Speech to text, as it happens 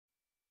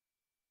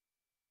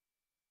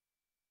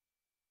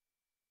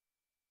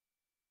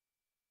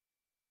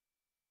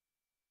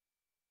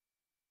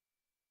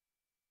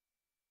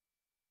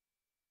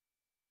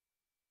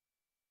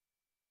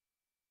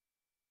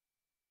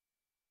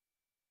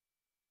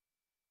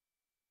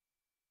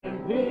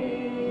and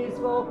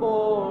peaceful,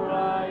 for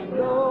I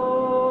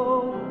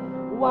know,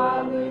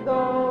 wildly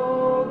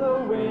though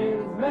the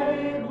winds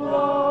may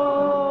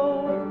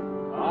blow,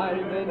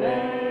 I've an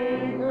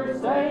anchor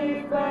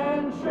safe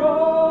and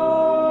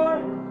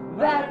sure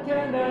that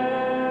can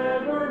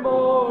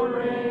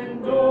evermore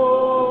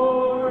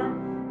endure,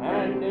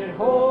 and it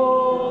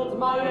holds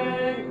my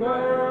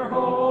anchor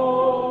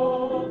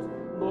holds.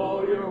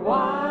 Blow your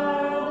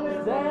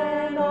wildest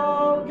and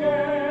oh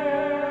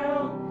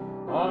gale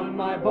on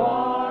my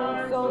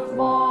bark so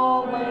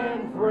small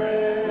and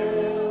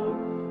frail.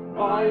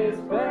 By his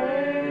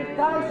faith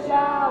I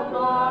shall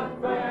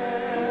not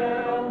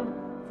fail,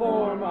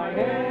 for my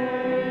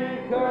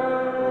anchor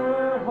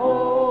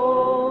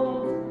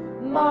holds.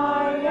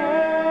 My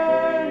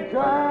anchor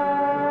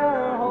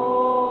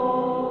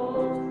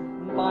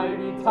holds.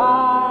 Mighty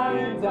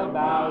tides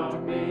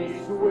about me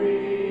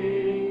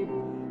sweep,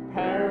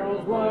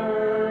 perils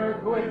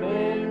lurk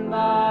within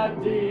the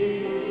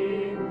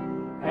deep,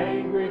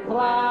 angry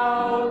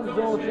clouds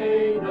will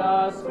shade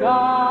the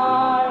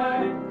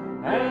sky,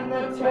 and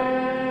the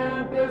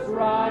tempest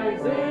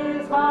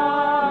rises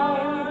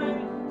high.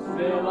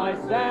 Still I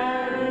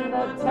stand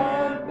the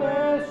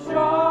tempest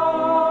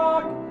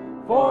shock,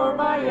 for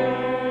my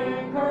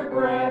anchor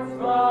grips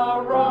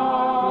the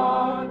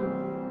rock,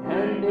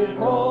 and it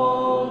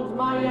holds.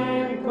 My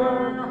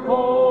anchor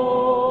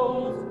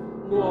holds.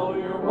 Blow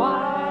your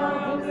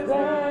wildest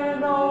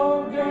and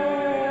oh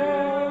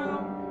gale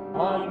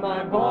on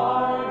my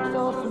bark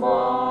so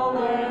small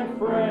and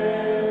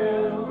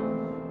frail.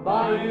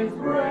 By his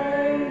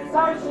grace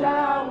I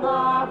shall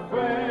not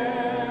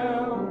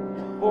fail,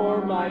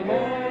 for my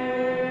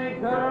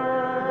anchor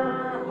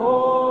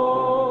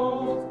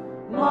holds.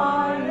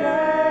 My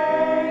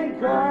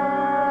anchor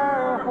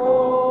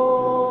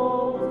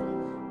holds.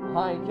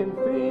 I can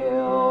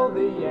feel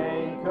the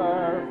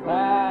anchor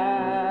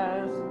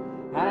fast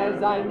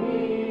as I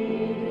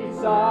meet each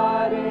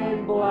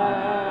sudden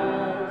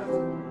blast,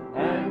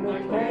 and the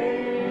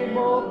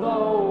cable,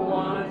 though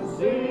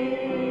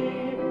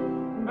unseen,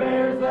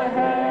 bears the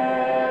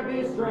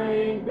heavy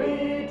strain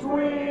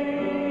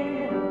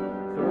between.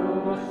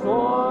 Through the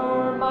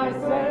storm I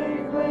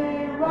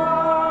safely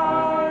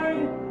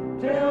ride,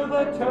 till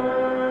the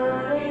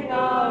turning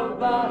of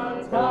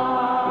the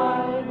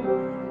tide,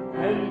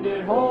 and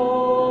it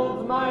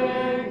holds. My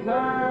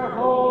anchor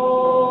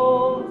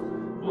holds.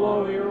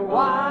 Blow your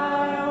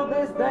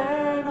wildest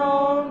and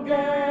oh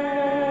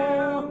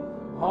gale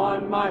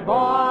on my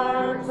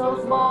bark so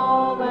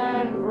small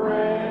and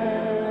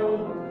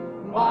frail.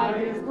 By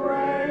his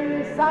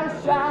grace I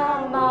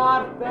shall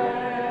not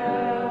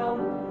fail,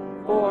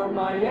 for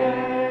my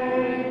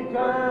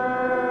anchor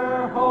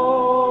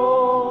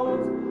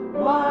holds.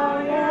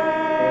 My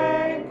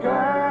anchor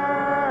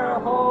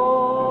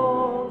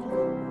holds.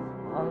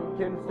 I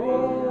can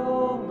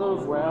feel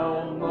those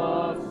realm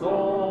the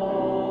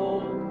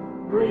soul,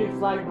 griefs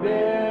like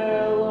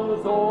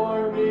billows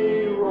o'er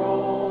me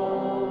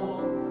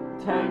roll.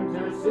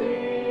 Tempters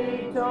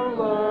seek to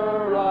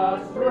lure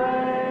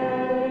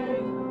astray,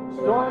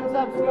 storms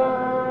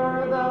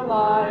obscure the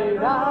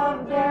light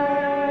of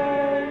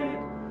day.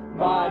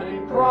 But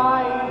in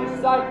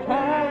Christ I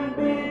can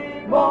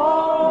be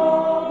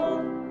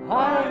bold.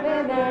 I'm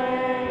an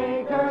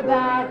anchor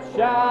that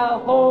shall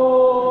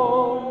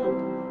hold,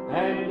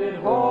 and it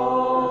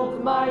holds.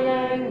 My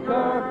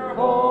anchor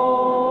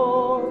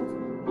holds.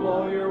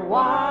 Blow your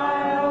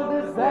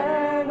wildest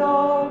and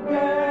oh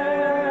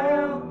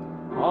gale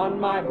on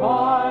my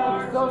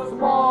bark so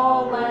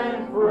small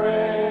and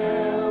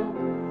frail.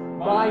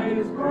 By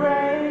his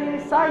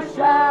grace I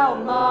shall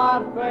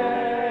not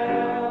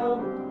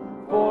fail,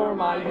 for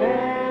my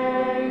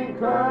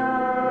anchor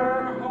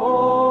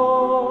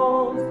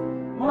holds.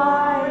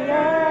 My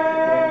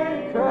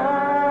anchor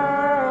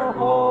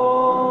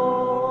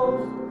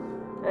holds.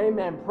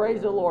 Amen.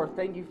 Praise the Lord.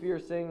 Thank you for your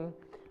singing.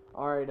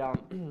 All right,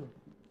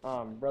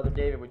 Brother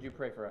David, would you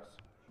pray for us?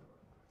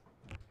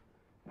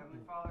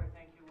 Heavenly Father,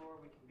 thank you, Lord,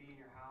 we can be in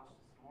your house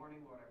this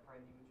morning. Lord, I pray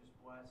that you would just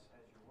bless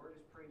as your word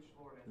is preached,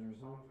 Lord, as your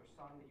songs are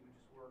sung, that you would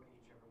just work in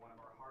each and every one of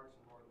our hearts,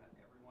 and Lord, that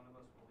every one of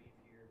us will leave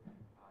here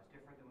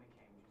different than we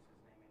came. In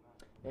Jesus'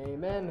 name,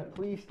 amen. Amen.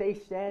 Please stay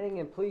standing,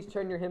 and please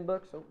turn your hymn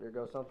books. Oh, there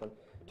goes something.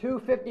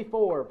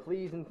 254,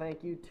 please and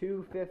thank you.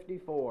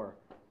 254.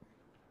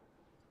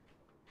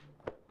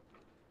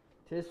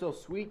 'Tis so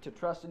sweet to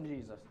trust in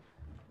Jesus.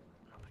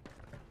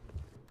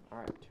 All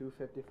right,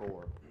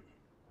 254.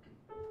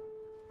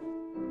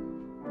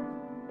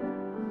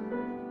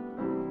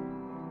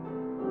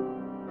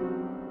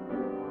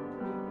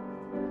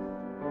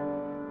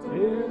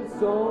 Tis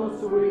so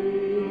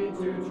sweet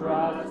to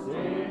trust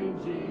in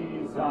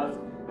Jesus,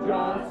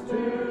 just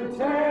to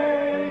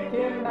take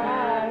him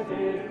at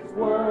his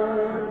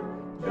word,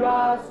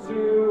 just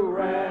to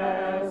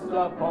rest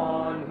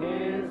upon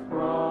his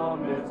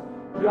promise,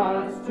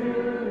 just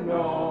to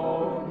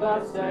know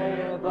thus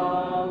saith the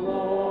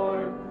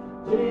Lord.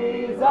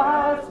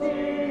 Jesus,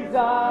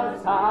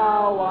 Jesus,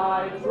 how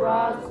I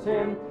trust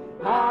him,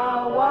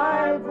 how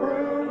I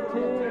proved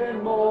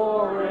him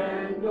more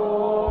and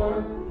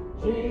more.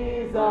 Jesus,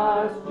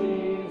 Jesus,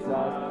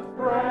 Jesus,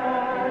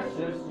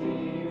 precious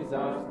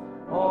Jesus,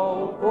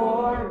 oh,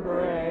 for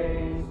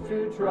grace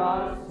to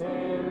trust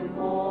Him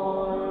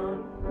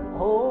more.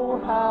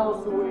 Oh,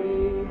 how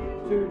sweet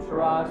to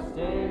trust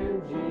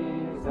in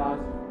Jesus,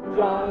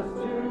 just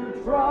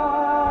to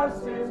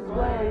trust His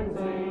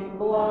cleansing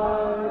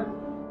blood,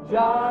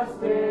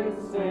 just in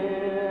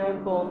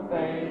simple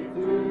faith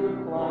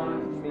to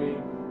plunge me,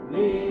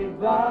 leave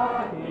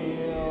the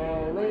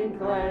healing,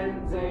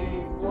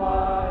 cleansing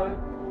flood.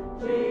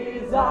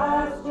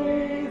 Jesus,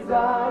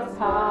 Jesus,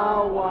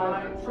 how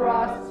I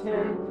trust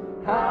Him,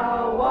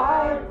 how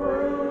I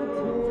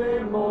prove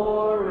Him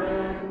more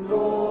and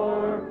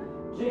more.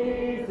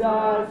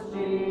 Jesus,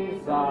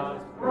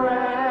 Jesus,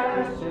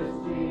 precious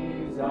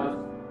Jesus,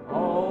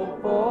 oh,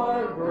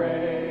 for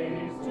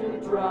grace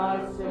to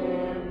trust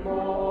Him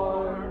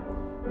more.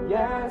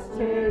 Yes,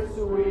 'tis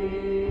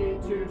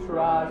sweet to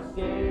trust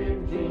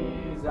in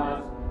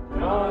Jesus,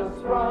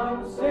 just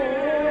from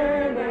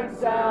sin and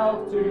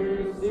self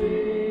to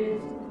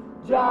cease,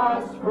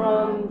 just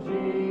from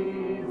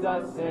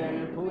Jesus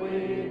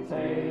simply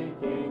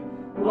taking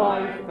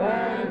life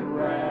and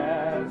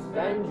rest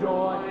and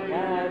joy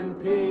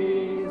and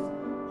peace.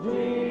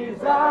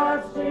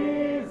 Jesus,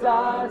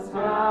 Jesus,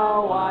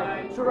 how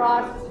I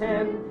trust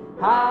Him,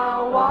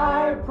 how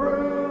I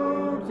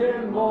proved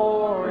Him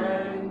more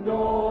and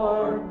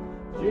more.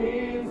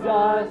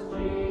 Jesus,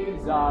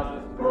 Jesus,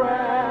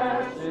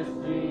 precious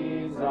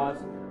Jesus,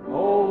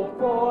 oh,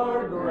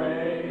 for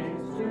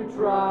grace to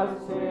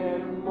trust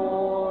Him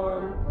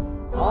more.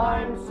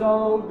 I'm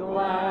so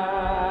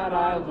glad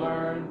I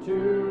learned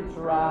to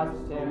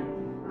trust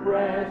Him,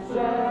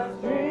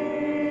 precious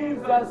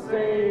Jesus,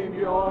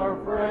 Savior,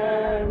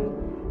 friend.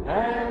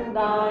 And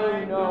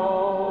I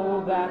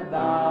know that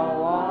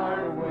Thou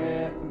art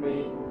with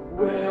me,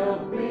 will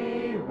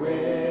be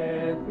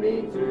with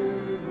me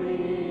to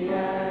the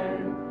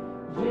end.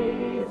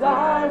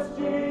 Jesus,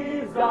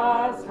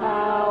 Jesus,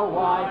 how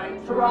I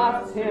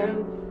trust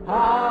Him,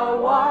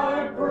 how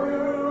I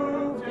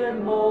proved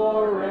Him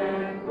more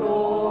and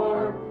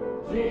more.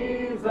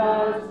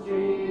 Jesus,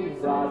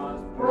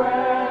 Jesus,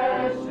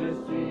 precious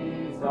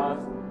Jesus,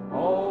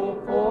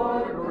 oh,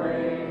 for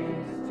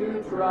grace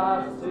to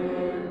trust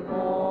Him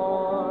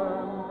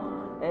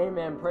more.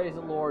 Amen. Praise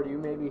the Lord. You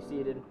may be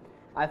seated.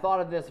 I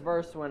thought of this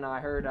verse when I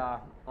heard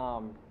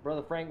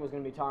Brother Frank was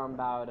going to be talking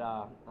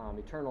about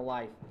eternal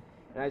life.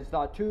 And I just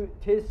thought,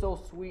 tis so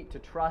sweet to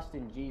trust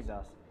in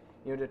Jesus.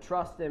 To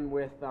trust Him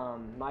with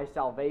my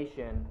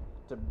salvation,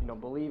 to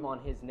believe on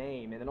His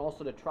name, and then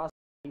also to trust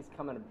He's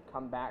coming to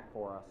come back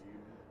for us.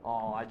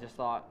 Oh, I just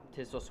thought,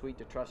 tis so sweet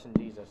to trust in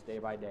Jesus day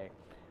by day.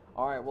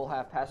 All right, we'll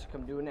have Pastor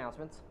come do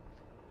announcements.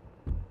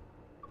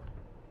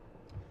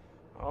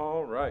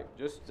 All right,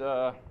 just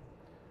I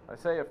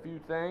say a few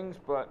things,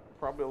 but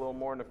probably a little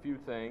more than a few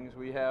things.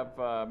 We have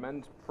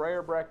men's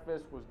prayer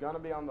breakfast was going to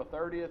be on the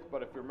 30th,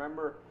 but if you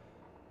remember,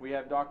 we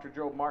have Dr.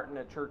 Joe Martin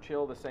at Church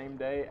Hill the same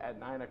day at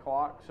 9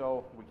 o'clock,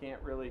 so we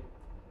can't really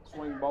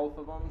swing both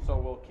of them. So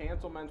we'll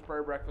cancel men's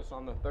prayer breakfast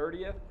on the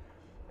 30th,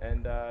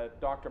 and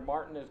Dr.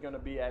 Martin is going to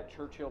be at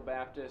Church Hill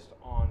Baptist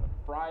on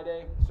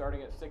Friday,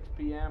 starting at 6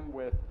 p.m.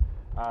 with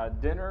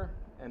dinner,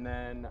 and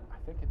then I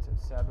think it's at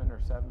 7 or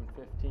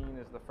 7:15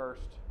 is the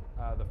first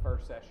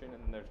session,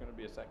 and then there's going to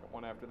be a second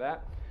one after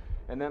that.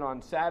 And then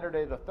on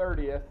Saturday the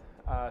 30th,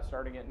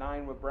 starting at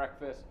 9 with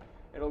breakfast,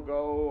 it'll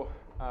go.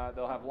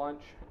 They'll have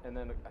lunch, and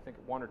then I think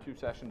 1 or 2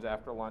 sessions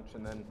after lunch,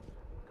 and then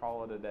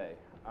call it a day.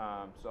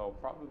 So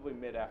probably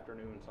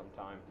mid-afternoon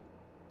sometime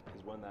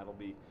is when that'll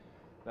be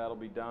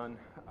done.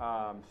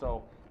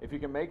 So if you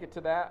can make it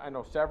to that, I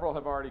know several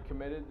have already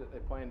committed that they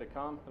plan to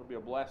come. It'll be a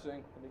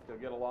blessing. I think they'll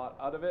get a lot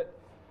out of it,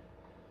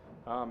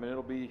 and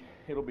it'll be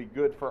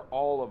good for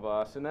all of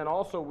us. And then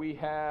also we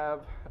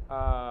have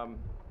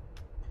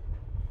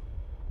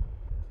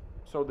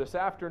so this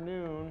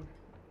afternoon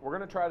we're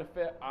going to try to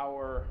fit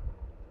our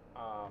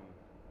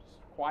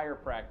choir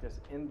practice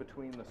in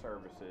between the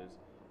services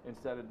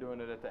instead of doing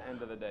it at the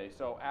end of the day.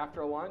 So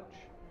after lunch,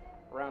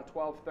 around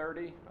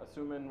 12:30,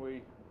 assuming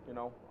we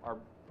are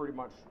pretty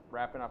much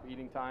wrapping up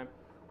eating time,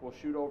 we'll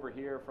shoot over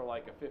here for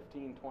like a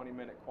 15-20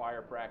 minute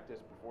choir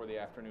practice before the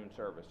afternoon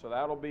service. So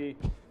that'll be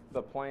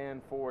the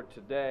plan for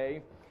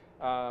today.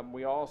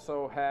 We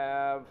also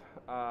have,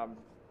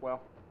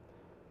 well,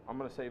 I'm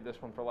going to save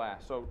this one for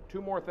last. So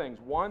 2 more things.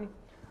 One,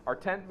 our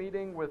tent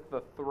meeting with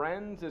the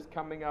Threns is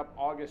coming up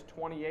August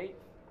 28th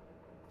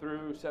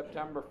through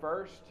September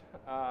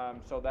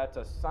 1st. So that's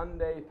a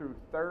Sunday through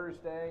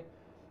Thursday.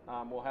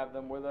 We'll have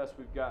them with us.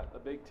 We've got the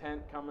big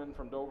tent coming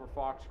from Dover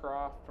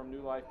Foxcroft from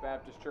New Life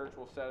Baptist Church.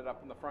 We'll set it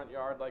up in the front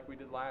yard like we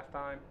did last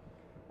time.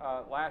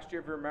 Last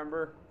year, if you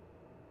remember,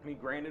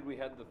 granted we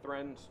had the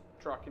Threns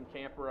truck and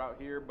camper out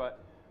here,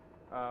 but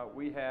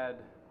we had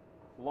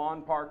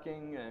lawn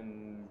parking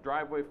and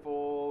driveway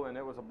full, and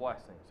it was a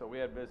blessing. So we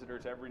had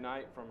visitors every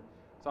night,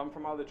 some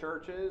from other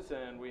churches,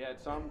 and we had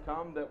some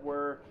come that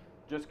were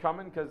just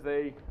coming because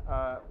they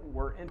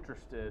were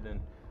interested. And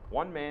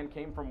one man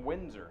came from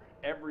Windsor,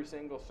 every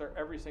single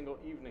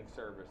evening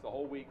service, the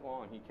whole week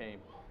long he came.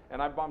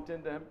 And I bumped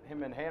into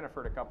him in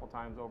Hannaford a couple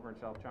times over in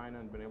South China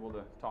and been able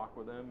to talk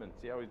with him and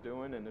see how he's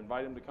doing and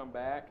invite him to come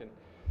back. And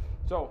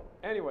so,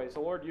 anyways, the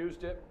Lord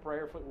used it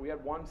prayerfully. We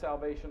had one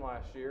salvation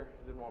last year.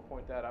 I didn't want to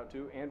point that out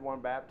too, and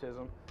one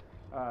baptism.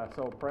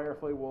 So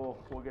prayerfully, we'll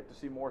get to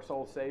see more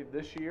souls saved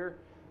this year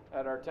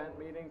at our tent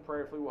meeting.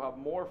 Prayerfully, we'll have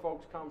more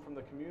folks come from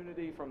the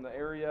community, from the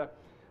area,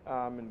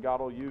 and God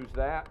will use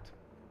that.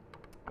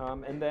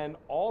 And then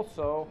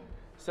also,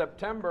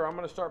 September, I'm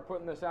going to start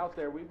putting this out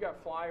there. We've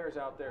got flyers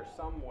out there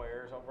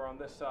somewheres over on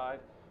this side.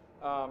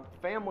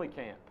 Family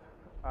camp.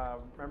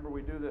 Remember,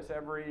 we do this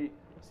every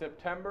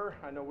September.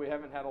 I know we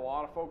haven't had a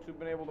lot of folks who've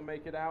been able to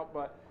make it out,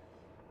 but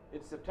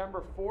it's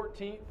September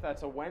 14th.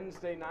 That's a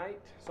Wednesday night.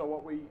 So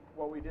what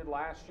we did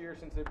last year,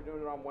 since they've been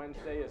doing it on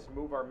Wednesday, is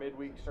move our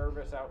midweek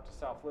service out to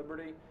South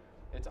Liberty.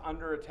 It's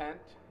under a tent,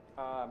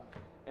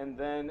 and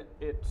then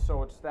it's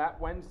that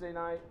Wednesday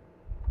night,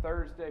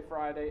 Thursday,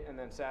 Friday, and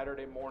then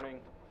Saturday morning.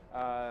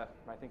 I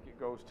think it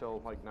goes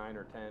till like 9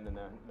 or 10, and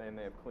then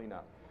they have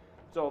cleanup.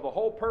 So the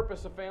whole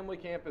purpose of family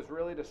camp is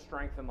really to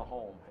strengthen the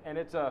home, and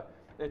it's a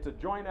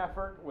joint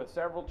effort with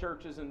several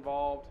churches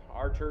involved.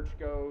 Our church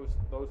goes,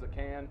 those that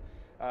can.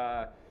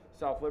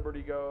 South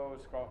Liberty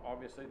goes.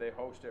 Obviously, they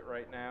host it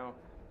right now.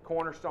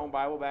 Cornerstone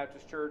Bible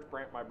Baptist Church,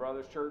 Brant, my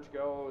brother's church,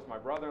 goes. My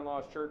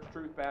brother-in-law's church,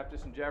 Truth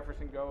Baptist in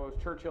Jefferson, goes.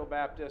 Churchill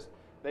Baptist,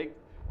 they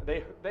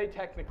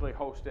technically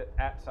host it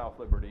at South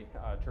Liberty.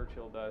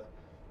 Churchill does.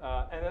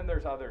 And then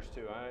there's others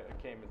too. I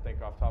can't even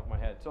think off the top of my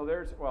head. So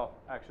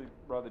actually,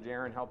 Brother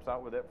Jaron helps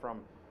out with it from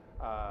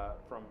I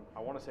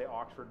want to say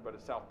Oxford, but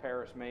it's South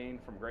Paris, Maine,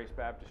 from Grace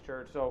Baptist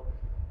Church. So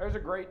there's a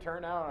great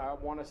turnout. I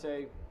want to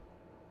say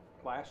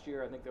last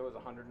year I think there was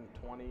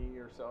 120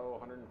 or so,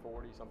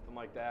 140, something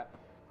like that.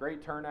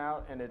 Great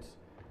turnout, and it's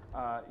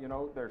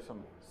there's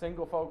some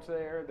single folks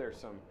there.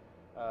 There's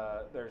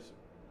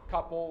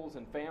couples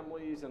and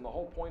families, and the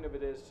whole point of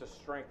it is to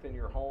strengthen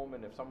your home.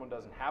 And if someone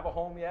doesn't have a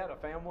home yet, a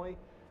family,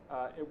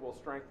 it will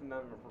strengthen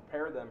them and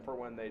prepare them for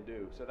when they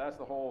do. So that's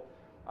the whole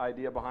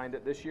idea behind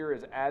it. This year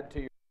is add to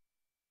your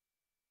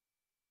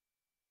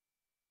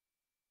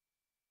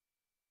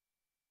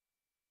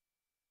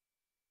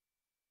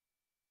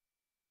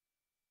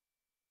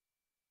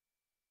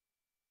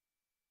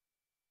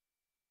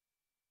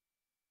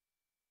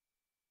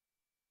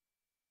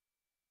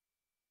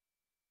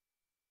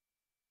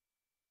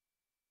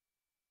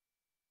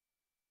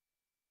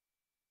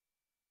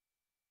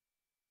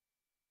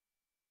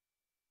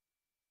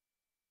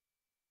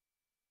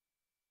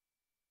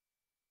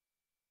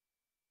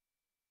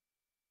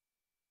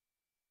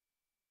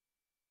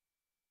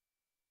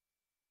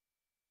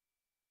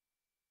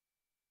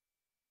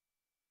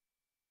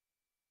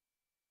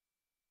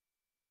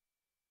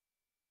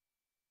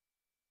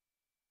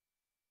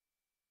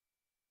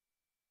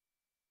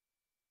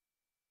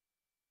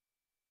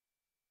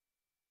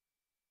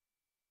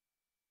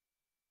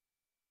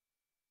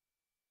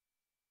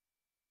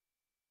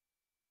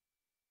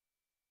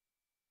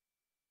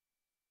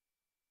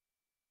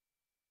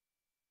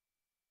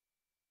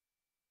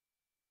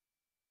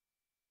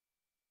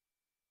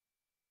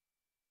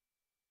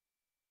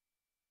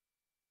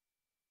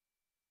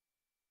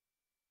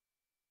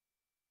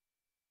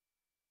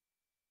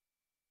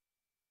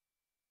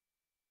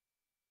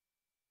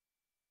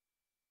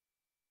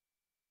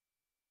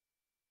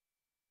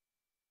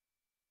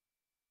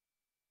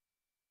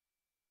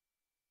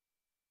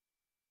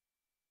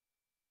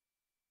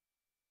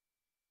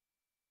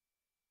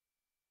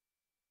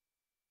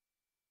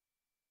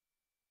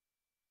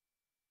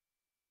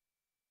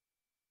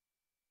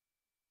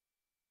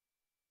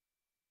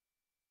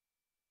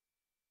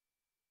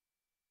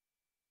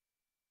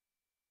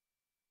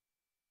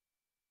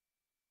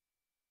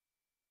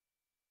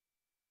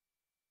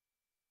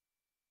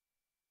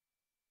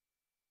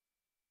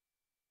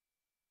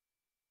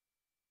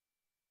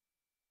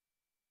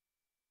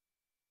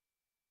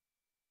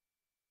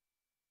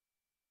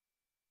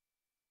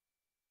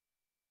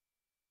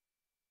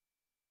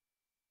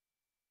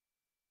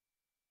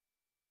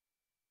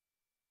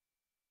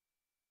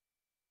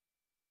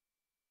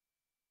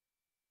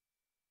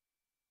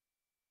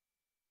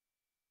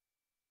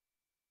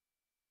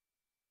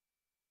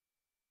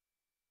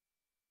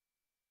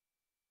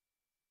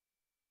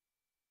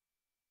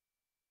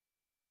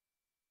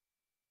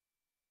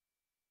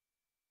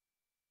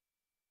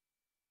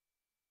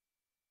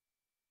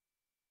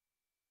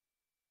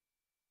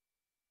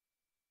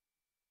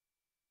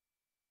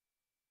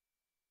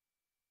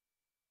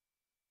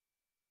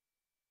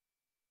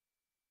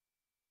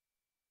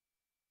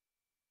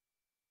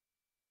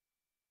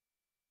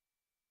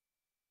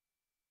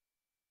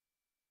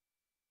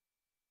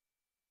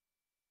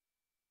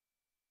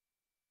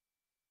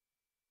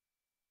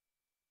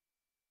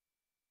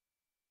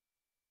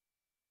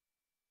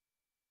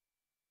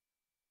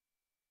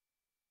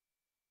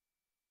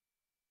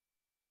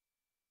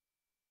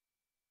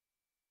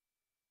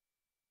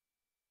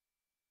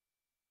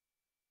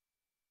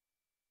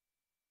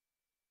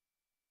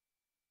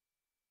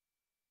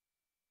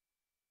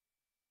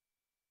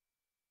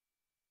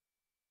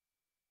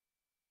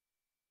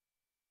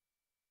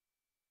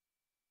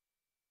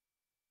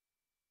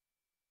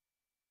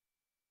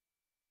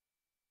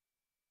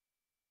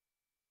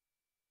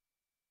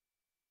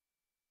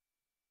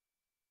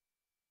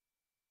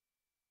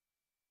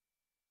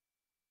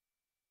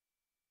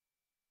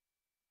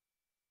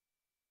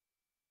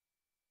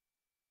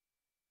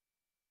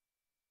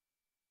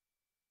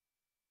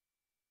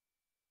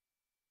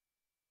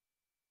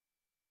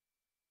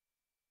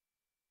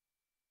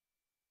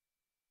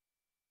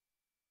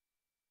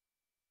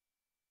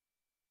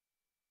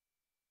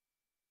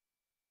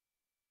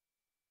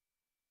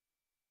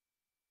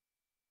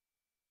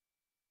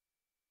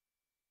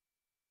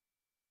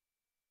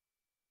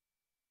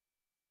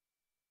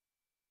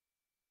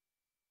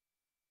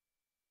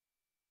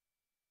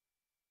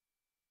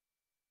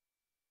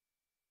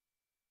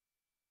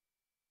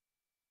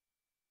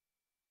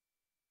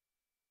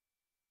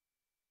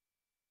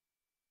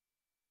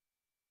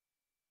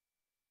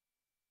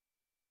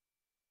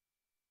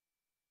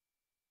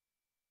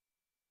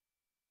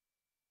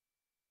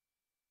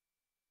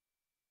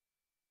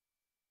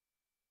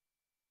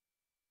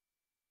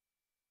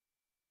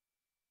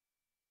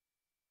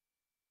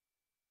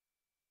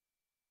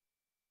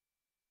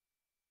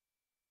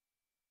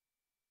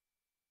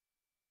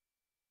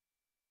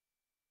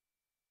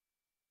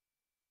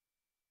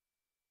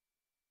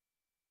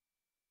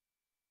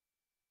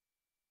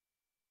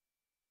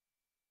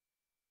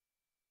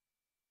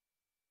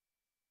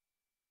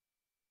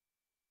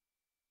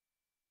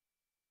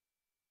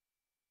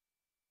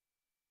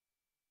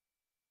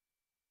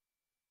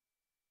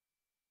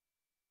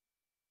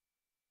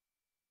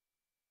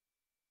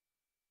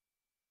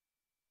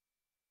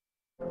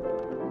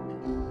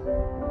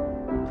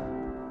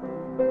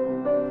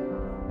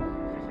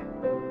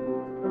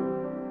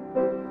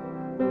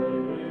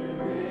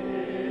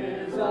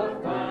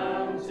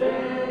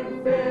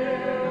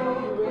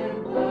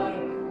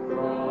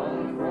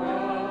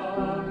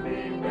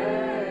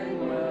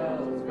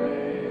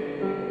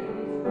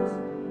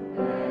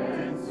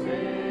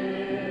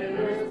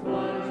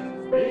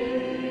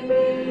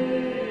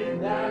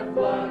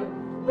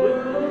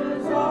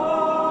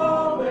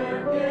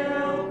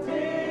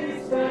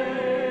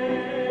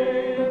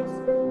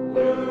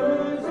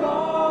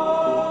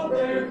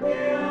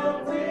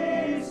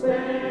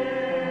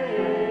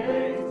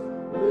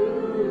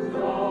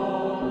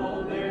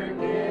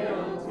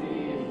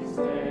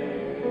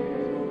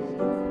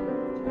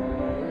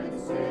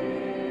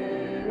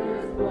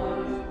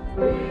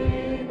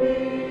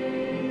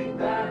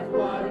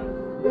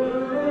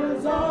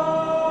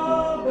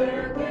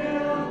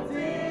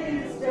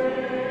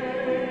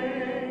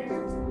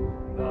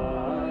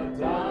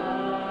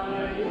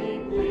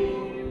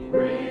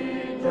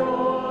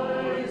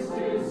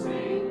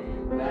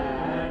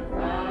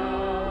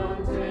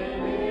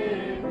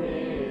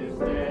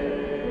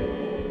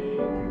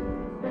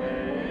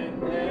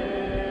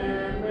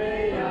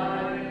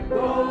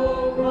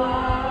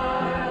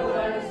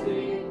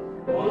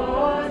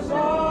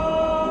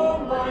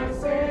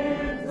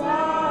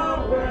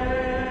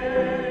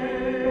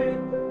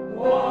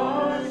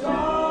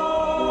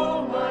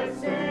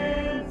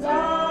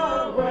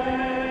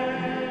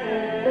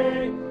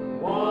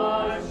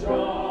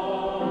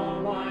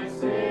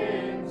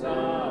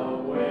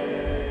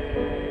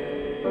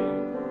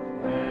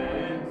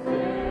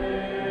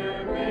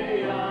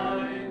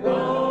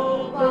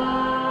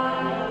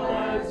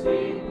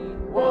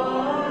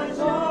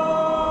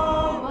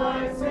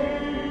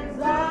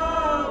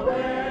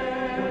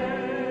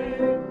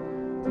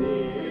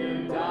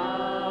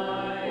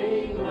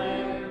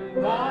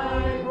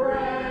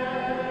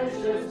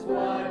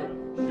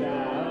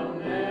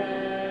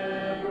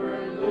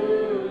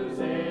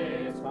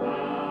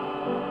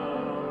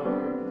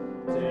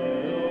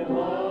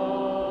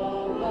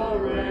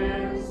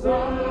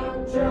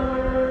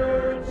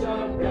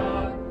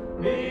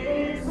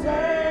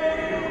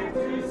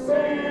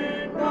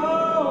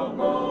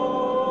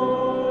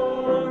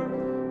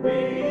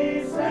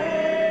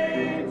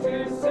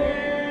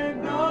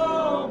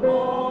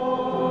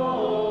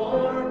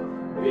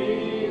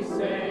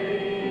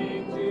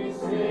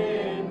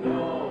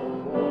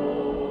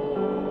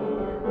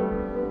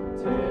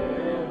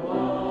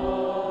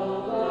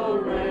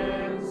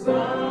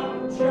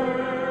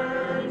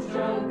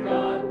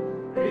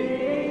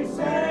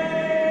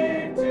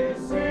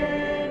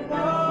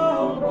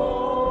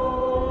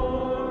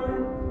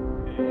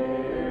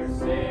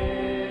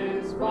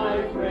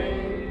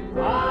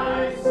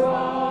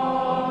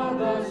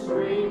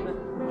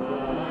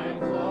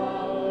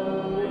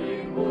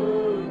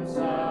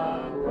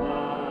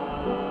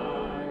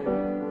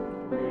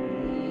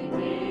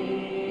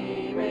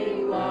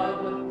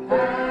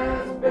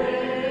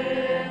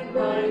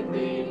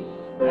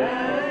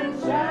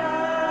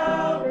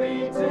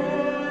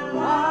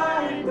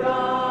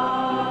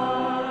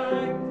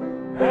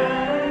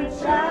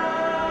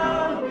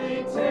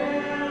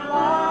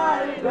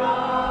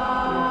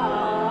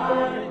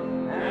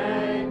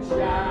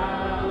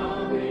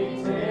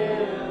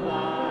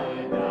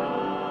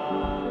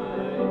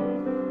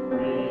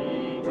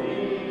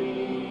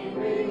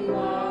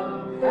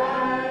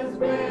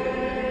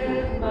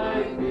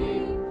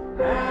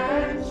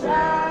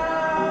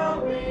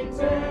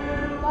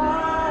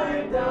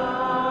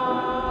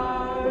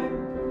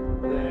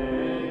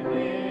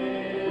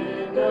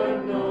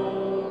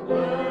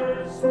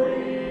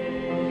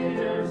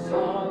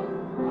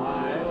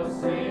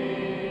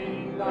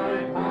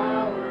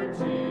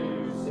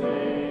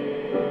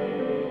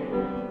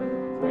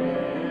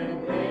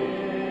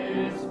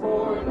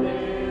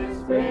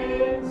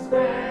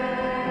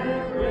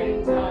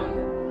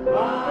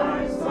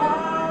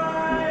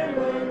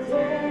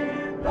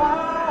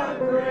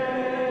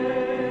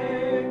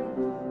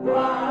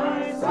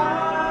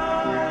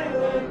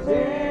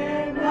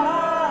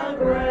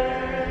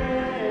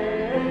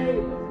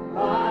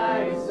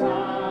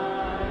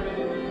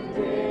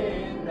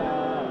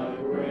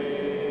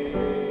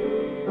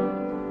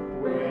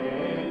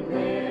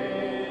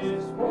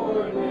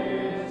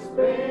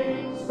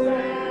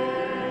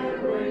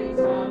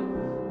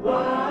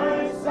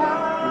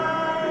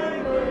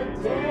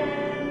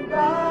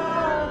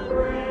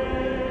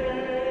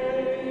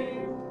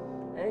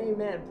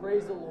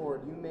Praise the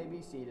Lord. You may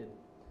be seated.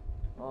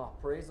 Oh,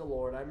 praise the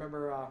Lord. I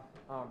remember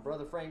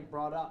Brother Frank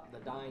brought up the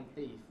dying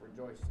thief,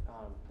 rejoice,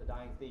 the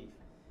dying thief,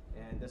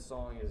 and this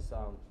song is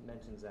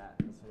mentions that.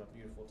 It's a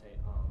beautiful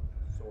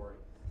story,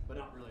 but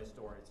not really a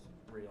story. It's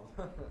real.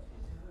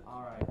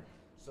 All right.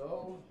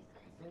 So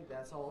I think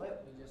that's all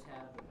it. We just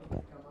have the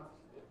preacher come up.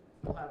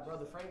 We'll have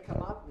Brother Frank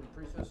come up and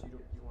preach us. You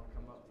want to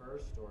come up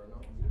first, or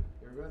no?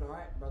 You're good. All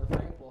right, Brother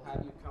Frank. We'll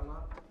have you come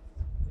up.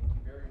 Thank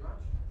you very much.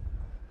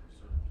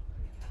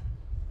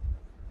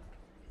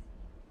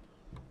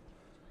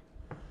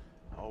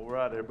 All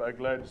right, everybody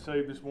glad to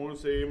save this morning.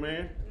 Say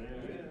amen.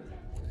 Amen.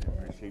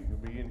 Appreciate you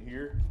being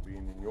here,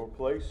 being in your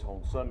place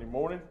on Sunday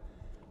morning.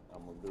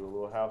 I'm going to do a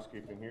little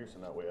housekeeping here so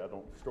that way I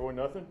don't destroy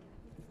nothing.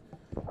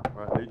 All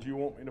right, did you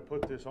want me to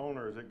put this on,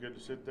 or is it good to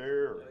sit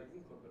there? Or? Yeah,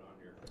 you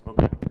can clip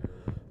it on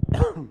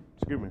here. Okay.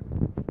 Excuse me.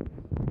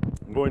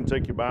 Go ahead and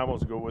take your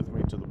Bibles and go with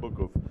me to the book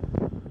of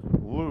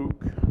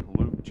Luke.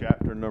 Luke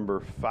chapter number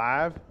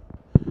 5,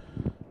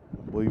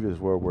 I believe is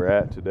where we're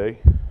at today.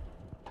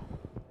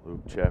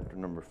 Luke chapter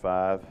number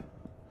 5.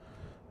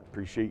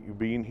 Appreciate you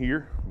being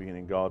here, being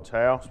in God's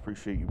house.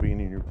 Appreciate you being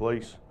in your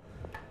place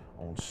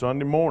on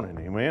Sunday morning.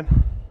 Amen.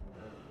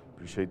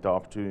 Appreciate the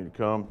opportunity to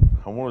come.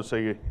 I want to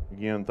say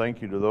again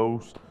thank you to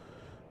those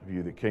of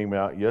you that came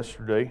out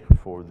yesterday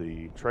for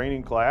the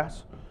training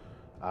class.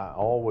 I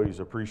always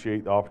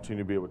appreciate the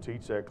opportunity to be able to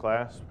teach that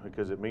class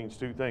because it means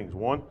two things.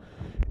 One,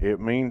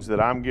 it means that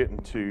I'm getting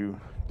to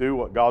do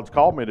what God's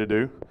called me to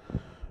do,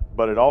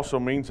 but it also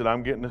means that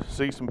I'm getting to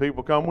see some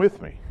people come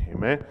with me.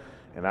 Amen.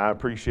 And I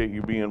appreciate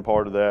you being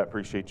part of that.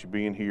 Appreciate you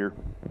being here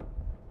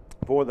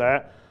for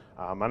that.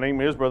 My name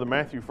is Brother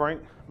Matthew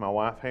Frank. My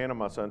wife Hannah,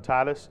 my son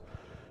Titus,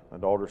 my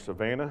daughter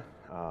Savannah.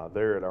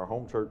 They're at our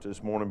home church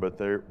this morning, but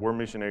we're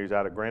missionaries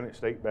out of Granite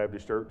State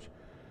Baptist Church.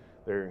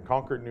 They're in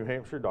Concord, New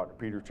Hampshire. Dr.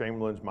 Peter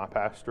Chamberlain's my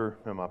pastor,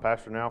 and my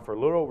pastor now for a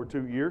little over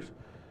 2 years,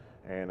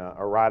 and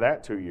or right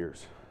at 2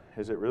 years.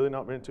 Has it really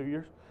not been 2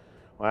 years?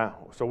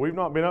 Wow. So we've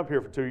not been up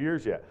here for 2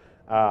 years yet,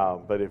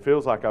 but it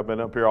feels like I've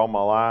been up here all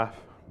my life.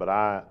 But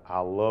I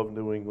love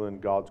New England.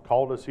 God's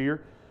called us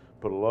here,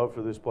 put a love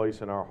for this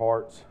place in our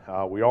hearts.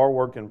 We are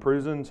working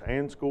prisons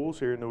and schools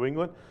here in New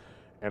England,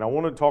 and I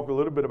want to talk a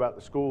little bit about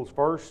the schools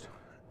first,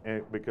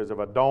 because if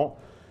I don't,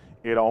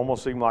 it'll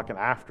almost seem like an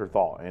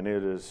afterthought, and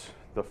it is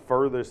the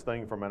furthest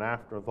thing from an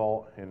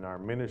afterthought in our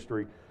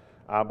ministry.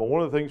 But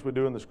one of the things we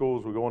do in the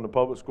schools, we go into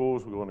public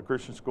schools, we go into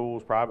Christian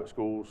schools, private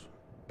schools,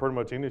 pretty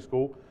much any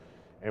school,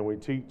 and we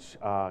teach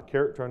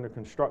character under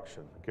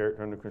construction. The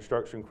character under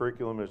construction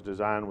curriculum is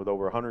designed with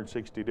over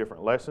 160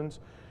 different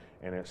lessons,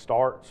 and it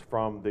starts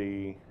from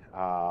the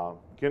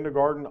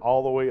kindergarten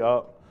all the way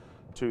up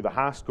to the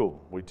high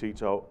school. We teach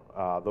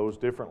those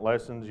different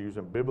lessons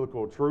using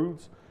biblical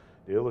truths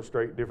to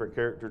illustrate different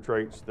character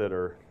traits that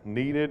are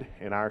needed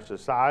in our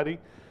society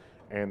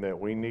and that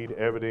we need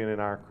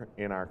evident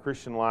in our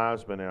Christian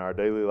lives, but in our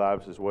daily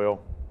lives as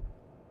well.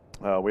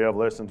 We have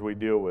lessons we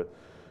deal with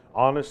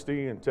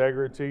honesty,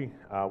 integrity.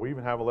 We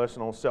even have a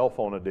lesson on cell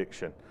phone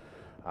addiction.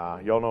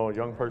 Y'all know a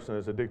young person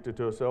is addicted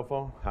to a cell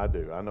phone? I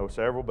do. I know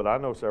several, but I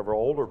know several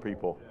older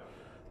people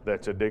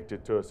that's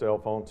addicted to a cell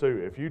phone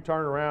too. If you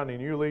turn around and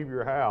you leave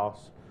your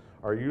house,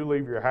 or you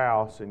leave your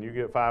house and you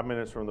get 5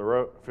 minutes from the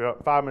road,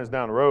 5 minutes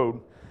down the road,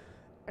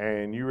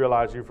 and you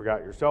realize you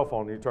forgot your cell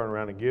phone, and you turn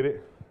around and get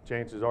it,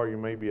 chances are you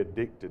may be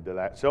addicted to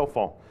that cell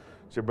phone.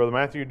 So, Brother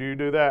Matthew, do you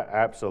do that?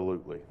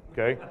 Absolutely.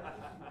 Okay.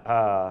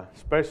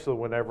 Especially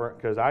whenever,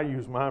 because I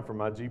use mine for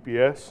my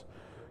GPS,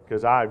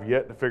 because I've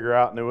yet to figure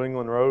out New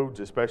England roads,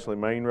 especially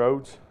main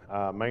roads.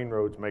 Main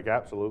roads make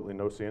absolutely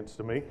no sense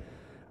to me,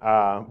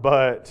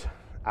 but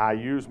I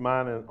use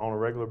mine on a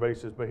regular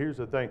basis. But here's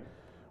the thing.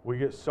 We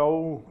get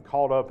so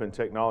caught up in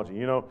technology.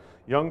 You know,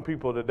 young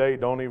people today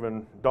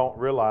don't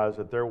realize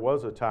that there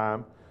was a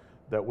time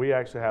that we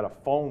actually had a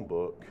phone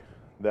book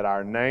that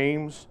our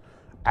names,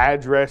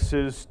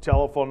 addresses,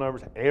 telephone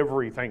numbers,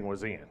 everything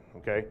was in,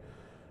 okay?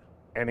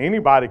 And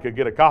anybody could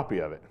get a copy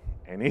of it.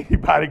 And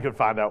anybody could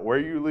find out where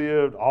you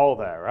lived, all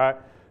that, right?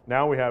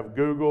 Now we have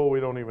Google. We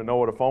don't even know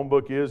what a phone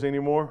book is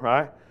anymore,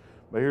 right?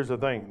 But here's the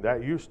thing.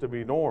 That used to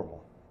be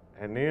normal.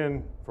 And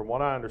then, from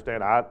what I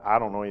understand, I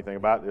don't know anything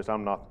about this.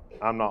 I'm not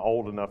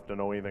old enough to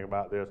know anything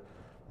about this.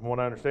 From what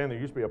I understand, there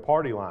used to be a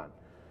party line,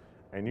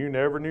 and you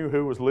never knew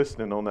who was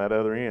listening on that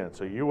other end.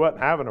 So you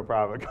wasn't having a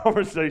private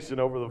conversation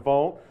over the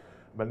phone.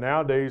 But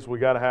nowadays, we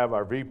got to have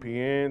our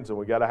VPNs, and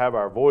we got to have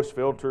our voice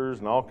filters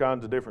and all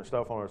kinds of different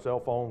stuff on our cell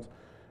phones.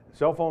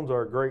 Cell phones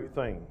are a great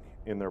thing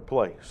in their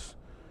place,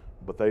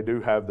 but they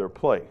do have their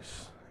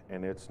place,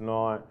 and it's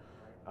not.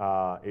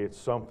 It's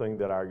something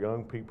that our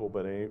young people,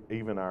 but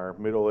even our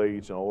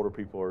middle-aged and older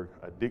people are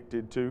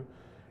addicted to,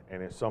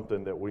 and it's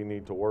something that we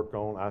need to work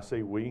on. I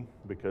say we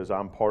because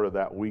I'm part of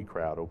that we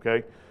crowd,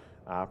 okay?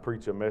 I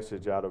preach a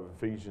message out of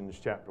Ephesians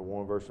chapter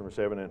 1, verse number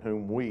 7, in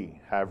whom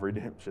we have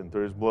redemption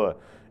through his blood.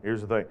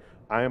 Here's the thing.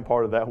 I am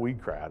part of that we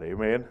crowd,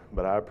 amen?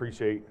 But I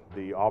appreciate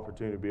the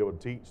opportunity to be able to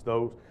teach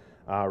those.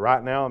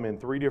 Right now I'm in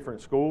 3 different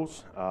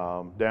schools,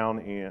 one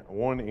in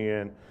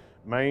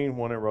Maine,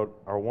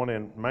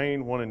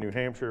 one in New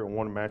Hampshire, and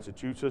one in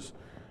Massachusetts.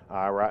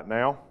 Right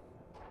now,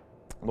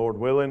 Lord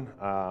willing,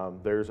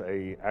 there's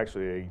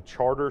actually a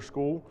charter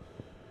school,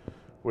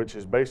 which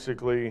is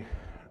basically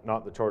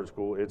not the charter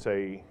school. It's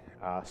a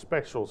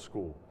special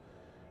school,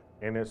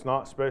 and it's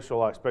not special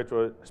like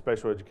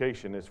special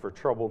education. It's for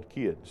troubled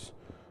kids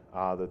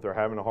that they're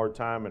having a hard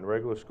time in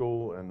regular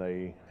school, and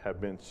they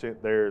have been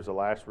sent there as a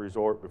last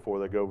resort before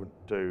they go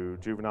to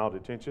juvenile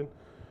detention.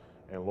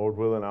 And Lord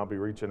willing, I'll be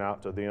reaching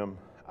out to them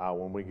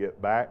when we get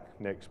back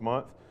next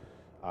month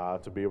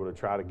to be able to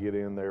try to get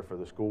in there for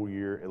the school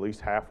year, at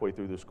least halfway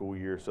through the school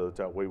year, so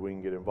that way we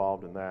can get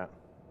involved in that.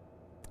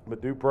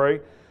 But do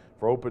pray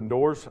for open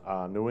doors.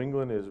 New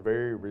England is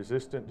very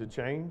resistant to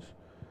change,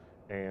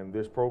 and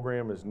this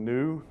program is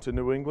new to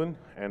New England,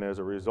 and as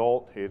a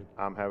result,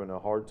 I'm having a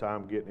hard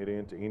time getting it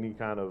into any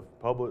kind of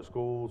public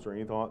schools or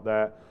anything like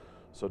that.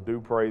 So do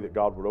pray that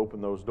God would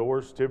open those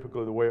doors.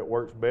 Typically the way it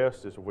works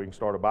best is if we can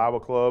start a Bible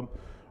club,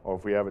 or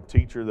if we have a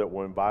teacher that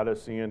will invite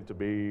us in to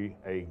be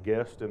a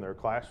guest in their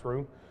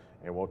classroom,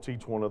 and we'll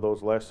teach one of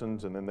those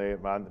lessons, and then they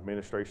invite the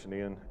administration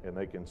in and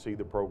they can see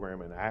the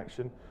program in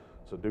action.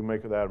 So do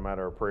make that a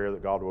matter of prayer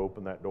that God will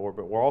open that door.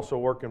 But we're also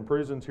working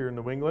prisons here in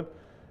New England.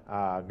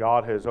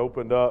 God has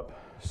opened up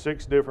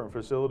 5 different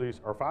facilities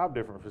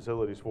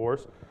for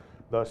us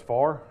thus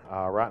far.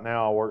 Right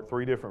now I work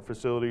 3 different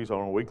facilities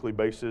on a weekly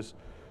basis.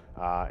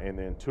 And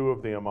then 2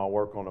 of them I'll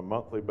work on a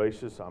monthly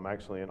basis. I'm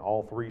actually in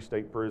all 3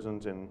 state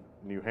prisons in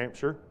New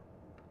Hampshire.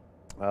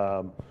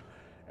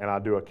 And I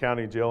do a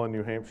county jail in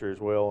New Hampshire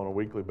as well on a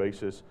weekly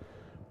basis.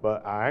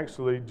 But I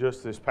actually,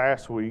 just this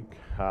past week,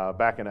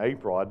 back in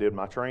April, I did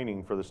my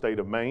training for the state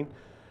of Maine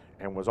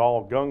and was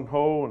all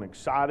gung-ho and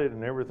excited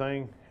and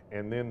everything.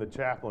 And then the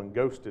chaplain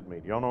ghosted me.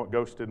 Do y'all know what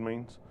ghosted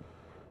means?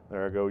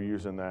 There I go,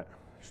 using that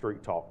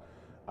street talk.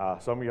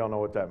 Some of y'all know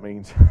what that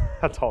means.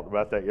 I talked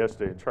about that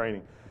yesterday in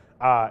training.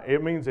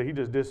 It means that he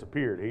just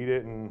disappeared.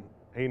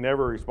 He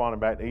never responded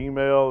back to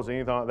emails,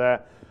 anything like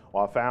that.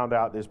 Well, I found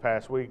out this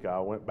past week. I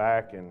went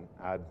back and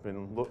I'd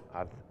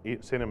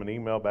sent him an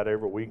email about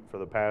every week for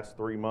the past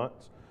 3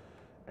 months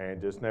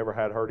and just never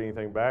had heard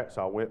anything back.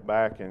 So I went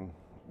back and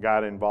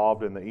got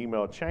involved in the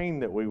email chain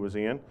that we was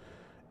in,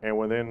 and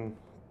within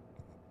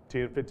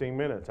 10, 15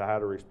 minutes I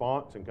had a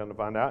response, and come to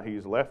find out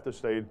he's left the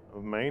state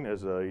of Maine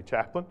as a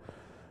chaplain,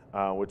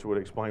 which would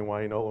explain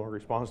why he no longer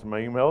responds to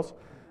my emails.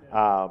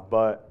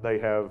 But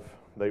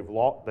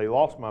they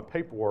lost my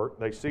paperwork.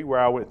 They see where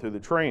I went through the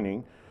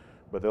training,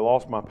 but they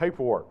lost my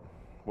paperwork,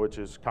 which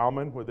is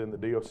common within the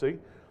DOC.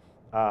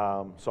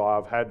 So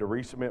I've had to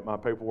resubmit my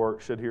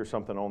paperwork. Should hear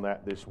something on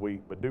that this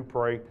week. But do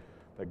pray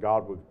that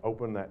God would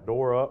open that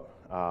door up.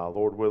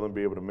 Lord willing,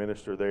 be able to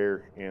minister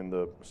there in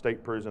the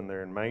state prison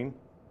there in Maine,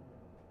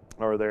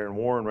 or there in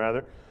Warren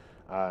rather,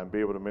 and be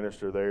able to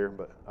minister there.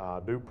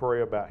 But do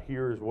pray about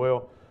here as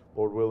well.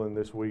 Lord willing,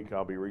 this week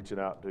I'll be reaching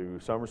out to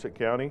Somerset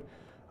County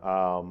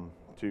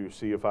to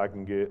see if I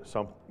can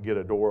get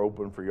a door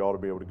open for y'all to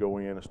be able to go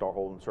in and start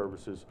holding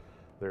services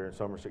there in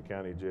Somerset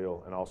County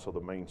Jail and also the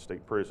Maine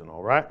State Prison.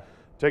 All right?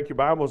 Take your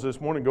Bibles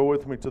this morning. Go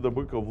with me to the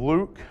book of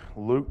Luke.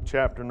 Luke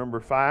chapter number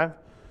 5.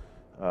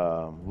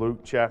 Luke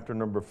chapter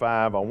number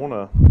 5. I want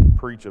to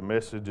preach a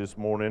message this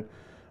morning,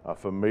 a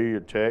familiar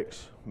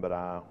text, but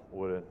I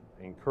would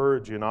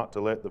encourage you not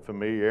to let the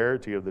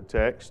familiarity of the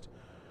text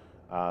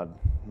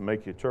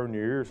make you turn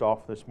your ears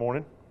off this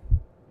morning.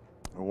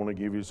 I want to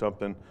give you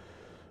something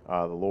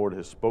the Lord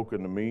has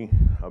spoken to me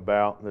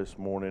about this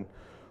morning.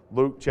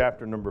 Luke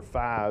chapter number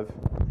 5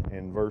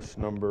 and verse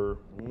number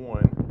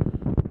 1.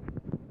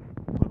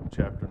 Luke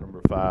chapter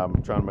number 5.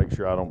 I'm trying to make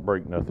sure I don't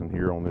break nothing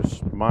here on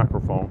this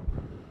microphone.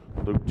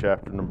 Luke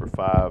chapter number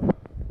 5.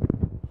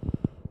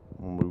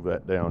 We'll move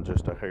that down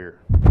just a hair.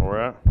 All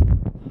right?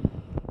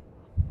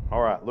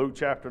 All right, Luke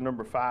chapter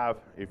number 5.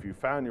 If you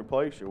found your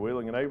place, you're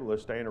willing and able,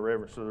 let's stand in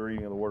reverence to the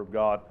reading of the Word of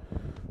God.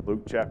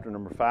 Luke chapter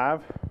number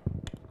 5.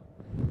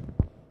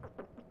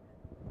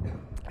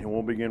 And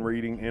we'll begin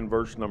reading in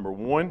verse number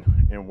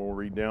 1, and we'll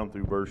read down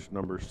through verse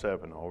number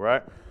 7, all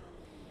right?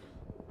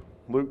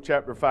 Luke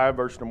chapter 5,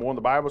 verse number 1,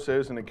 the Bible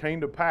says, "And it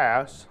came to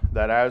pass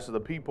that as the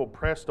people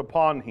pressed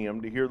upon him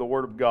to hear the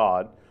word of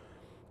God,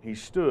 he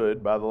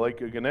stood by the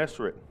lake of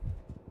Gennesaret,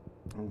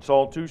 and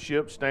saw 2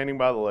 ships standing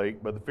by the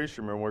lake, but the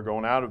fishermen were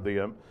going out of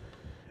them,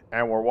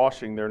 and were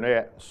washing their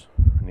nets.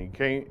 And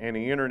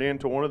he entered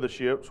into one of the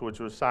ships,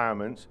 which was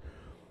Simon's,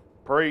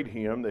 prayed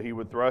him that he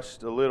would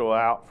thrust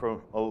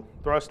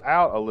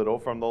out a little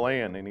from the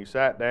land. And he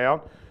sat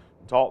down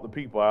and taught the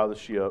people out of the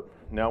ship.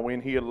 Now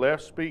when he had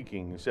left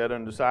speaking, he said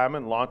unto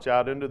Simon, Launch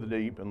out into the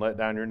deep, and let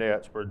down your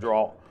nets for a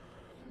draught.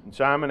 And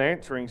Simon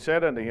answering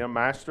said unto him,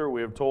 Master,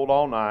 we have toiled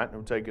all night, and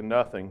have taken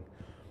nothing.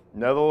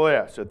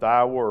 Nevertheless, at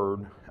thy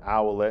word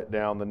I will let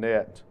down the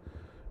net.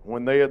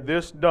 When they had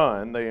this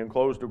done, they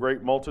enclosed a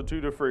great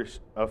multitude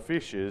of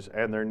fishes,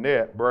 and their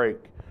net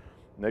brake.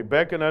 And they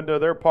beckoned unto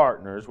their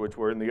partners, which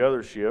were in the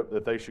other ship,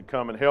 that they should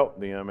come and help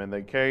them. And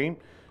they came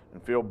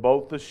and filled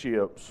both the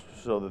ships,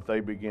 so that they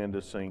began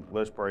to sink.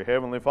 Let's pray.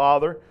 Heavenly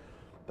Father,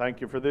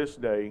 thank you for this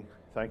day.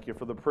 Thank you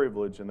for the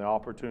privilege and the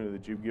opportunity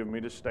that you've given me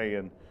to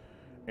stand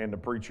and to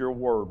preach your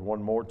word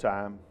one more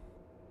time.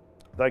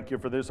 Thank you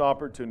for this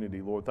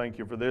opportunity, Lord. Thank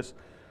you for this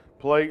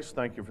place.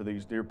 Thank you for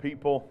these dear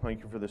people.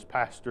 Thank you for this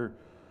pastor.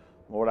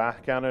 Lord, I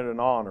count it an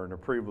honor and a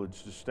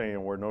privilege to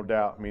stand where no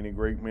doubt many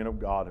great men of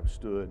God have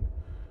stood.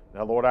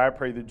 Now, Lord, I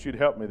pray that you'd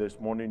help me this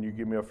morning. You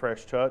give me a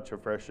fresh touch, a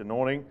fresh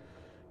anointing.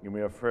 Give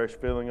me a fresh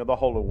feeling of the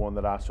Holy One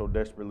that I so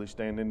desperately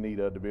stand in need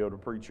of to be able to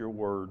preach your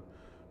word.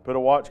 Put a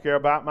watch care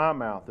about my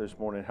mouth this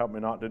morning. Help me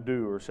not to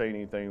do or say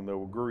anything that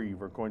will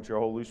grieve or quench your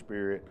Holy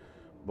Spirit.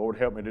 Lord,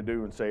 help me to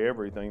do and say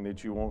everything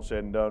that you want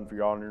said and done for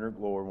your honor and your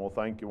glory. And we'll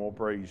thank you and we'll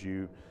praise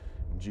you.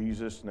 In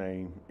Jesus'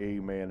 name,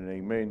 amen and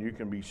amen. You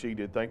can be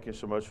seated. Thank you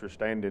so much for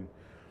standing.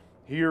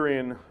 Here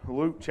in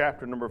Luke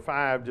chapter number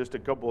 5, just a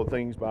couple of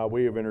things by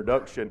way of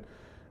introduction.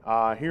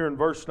 Here in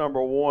verse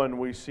number 1,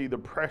 we see the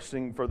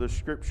pressing for the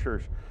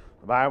Scriptures.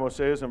 The Bible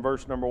says in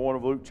verse number 1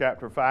 of Luke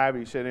chapter 5,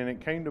 he said, "And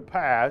it came to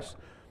pass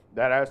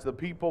that as the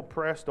people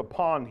pressed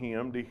upon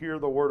him to hear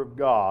the word of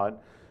God,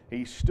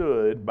 he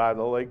stood by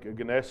the lake of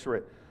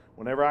Gennesaret."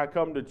 Whenever I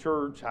come to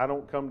church, I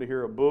don't come to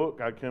hear a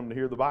book, I come to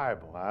hear the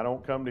Bible. I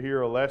don't come to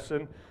hear a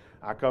lesson,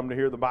 I come to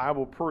hear the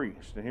Bible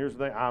preached. And here's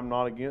the thing, I'm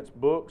not against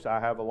books. I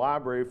have a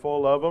library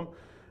full of them.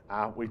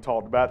 We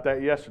talked about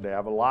that yesterday. I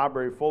have a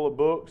library full of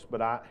books,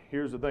 but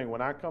here's the thing,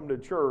 when I come to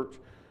church,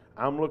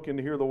 I'm looking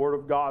to hear the Word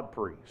of God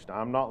preached.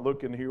 I'm not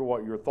looking to hear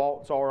what your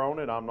thoughts are on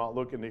it. I'm not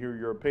looking to hear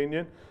your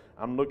opinion.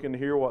 I'm looking to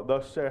hear what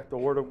thus saith the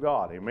Word of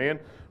God. Amen?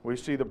 We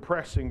see the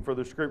pressing for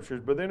the Scriptures.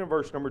 But then in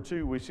verse number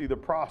 2, we see the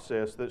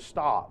process that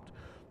stopped.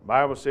 The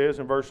Bible says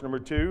in verse number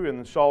 2,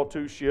 "And saw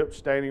 2 ships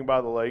standing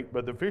by the lake,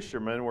 but the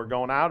fishermen were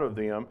gone out of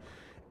them,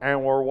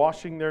 and were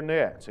washing their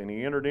nets. And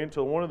he entered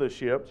into one of the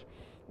ships,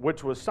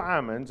 which was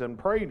Simon's, and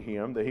prayed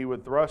him that he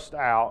would thrust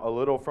out a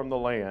little from the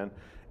land.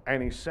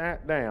 And he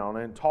sat down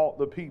and taught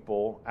the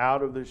people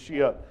out of the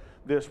ship."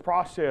 This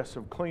process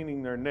of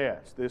cleaning their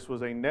nets, this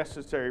was a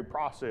necessary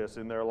process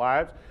in their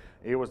lives.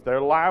 It was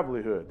their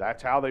livelihood.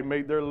 That's how they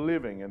made their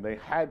living, and they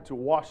had to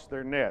wash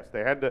their nets.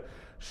 They had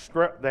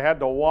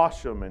to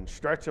wash them and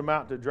stretch them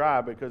out to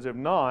dry, because if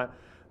not,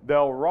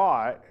 they'll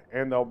rot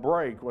and they'll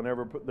break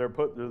whenever they're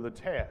put through the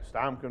test.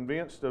 I'm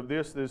convinced of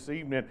this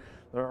evening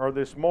or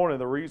this morning.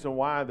 The reason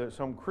why that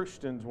some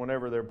Christians,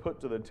 whenever they're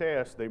put to the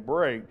test, they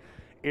break,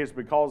 is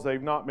because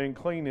they've not been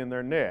cleaning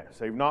their nets.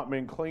 They've not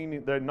been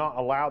cleaning. They've not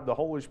allowed the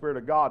Holy Spirit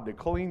of God to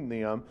clean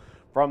them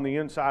from the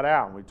inside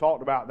out. And we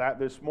talked about that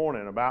this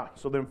morning.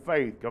 So then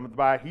faith cometh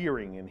by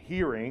hearing, and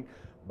hearing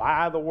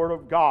by the Word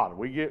of God.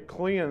 We get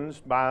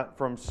cleansed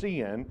from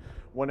sin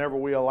whenever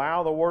we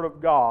allow the Word of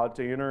God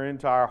to enter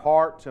into our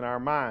hearts and our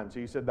minds.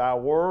 He said, "Thy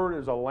Word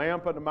is a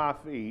lamp unto my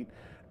feet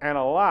and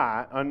a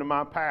light unto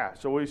my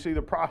path." So we see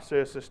the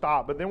process to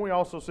stop. But then we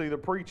also see the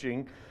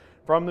preaching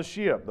from the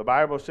ship. The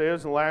Bible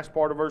says in the last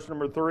part of verse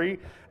number 3,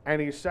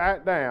 "And he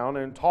sat down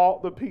and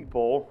taught the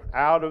people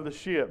out of the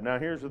ship." Now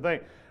here's the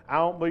thing. I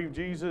don't believe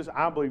Jesus.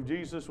 I believe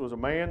Jesus was a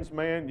man's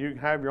man. You can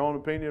have your own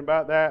opinion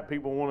about that.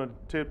 People want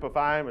to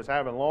typify him as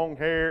having long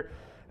hair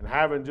and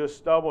having just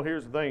stubble.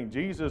 Here's the thing.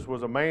 Jesus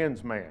was a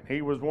man's man.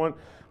 He was one,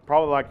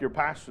 probably like your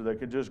pastor, that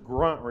could just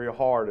grunt real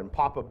hard and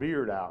pop a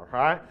beard out,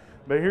 right?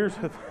 But here's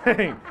the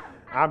thing.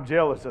 I'm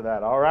jealous of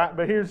that, all right?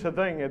 But here's the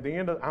thing. At the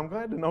end of, I'm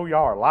glad to know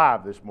y'all are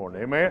alive this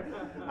morning, amen?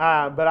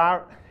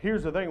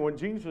 Here's the thing. When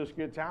Jesus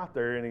gets out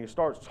there and he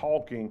starts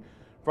talking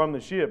from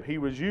the ship, he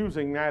was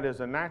using that as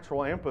a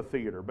natural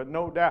amphitheater. But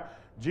no doubt,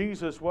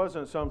 Jesus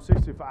wasn't some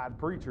 65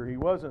 preacher. He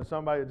wasn't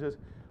somebody that just,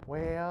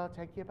 "Well,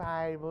 take your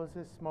Bibles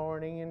this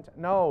morning."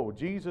 No,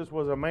 Jesus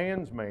was a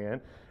man's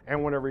man.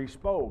 And whenever he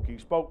spoke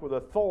with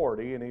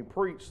authority, and he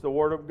preached the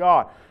Word of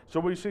God. So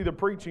we see the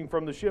preaching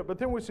from the ship, but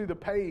then we see the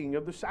paying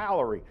of the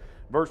salary.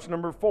 Verse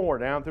number 4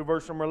 down through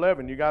verse number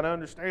 11. You got to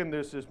understand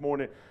this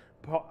morning.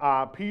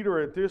 Peter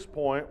at this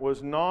point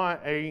was not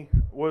a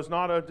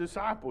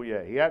disciple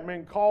yet. He hadn't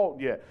been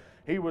called yet.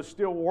 He was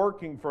still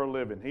working for a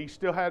living. He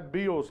still had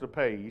bills to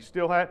pay. He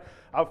still had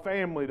a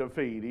family to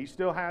feed. He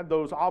still had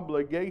those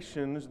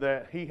obligations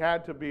that he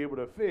had to be able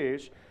to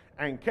fish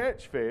and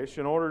catch fish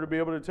in order to be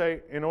able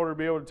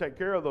to take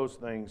care of those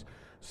things.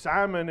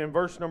 Simon in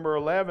verse number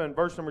 11,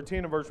 verse number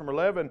 10 and verse number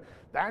 11,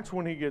 that's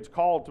when he gets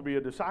called to be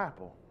a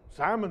disciple.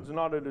 Simon's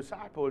not a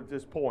disciple at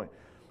this point.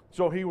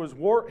 So he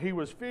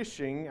was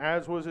fishing,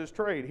 as was his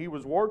trade. He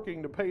was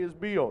working to pay his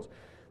bills.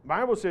 The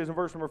Bible says in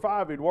verse number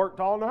 5, he'd worked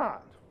all night,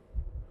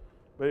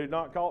 but he'd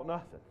not caught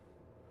nothing.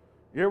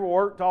 You ever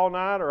worked all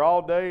night or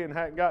all day and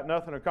hadn't got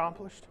nothing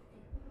accomplished?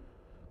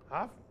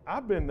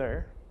 I've been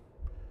there.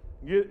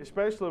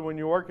 Especially when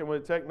you're working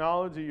with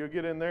technology, you'll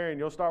get in there and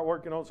you'll start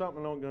working on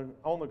something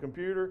on the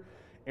computer,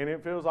 and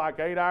it feels like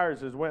 8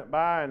 hours has went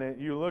by,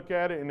 and you look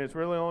at it and it's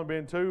really only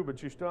been 2,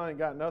 but you still ain't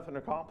got nothing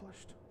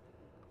accomplished.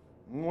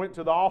 I went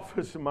to the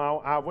office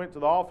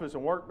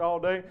and worked all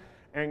day,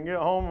 and get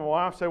home and my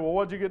wife say, "Well,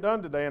 what'd you get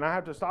done today?" And I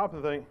have to stop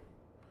and think,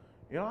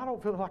 I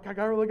don't feel like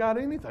I really got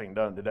anything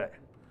done today.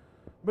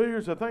 But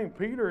here's the thing.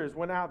 Peter has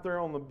went out there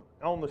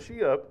on the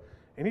ship,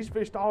 and he's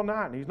fished all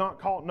night, and he's not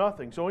caught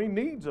nothing. So he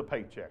needs a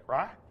paycheck,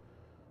 right?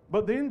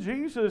 But then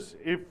Jesus,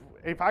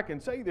 if I can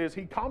say this,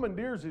 he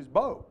commandeers his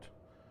boat.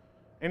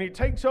 And he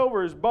takes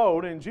over his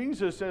boat, and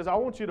Jesus says, "I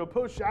want you to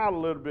push out a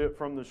little bit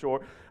from the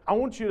shore. I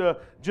want you to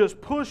just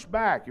push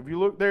back." If you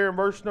look there in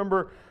verse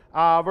number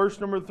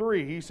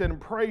 3, he said, and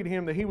prayed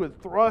him that he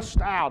would thrust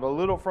out a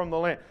little from the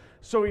land.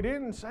 So he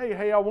didn't say,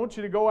 "Hey, I want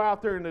you to go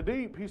out there in the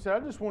deep." He said, "I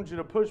just want you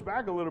to push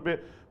back a little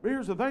bit." But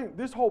here's the thing.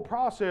 This whole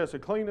process of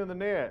cleaning the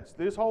nets,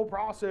 this whole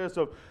process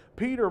of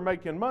Peter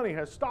making money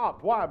has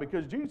stopped. Why?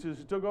 Because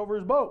Jesus took over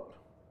his boat.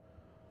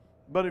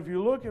 But if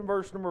you look in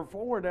verse number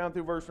 4 down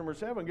through verse number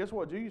 7, guess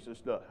what Jesus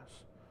does?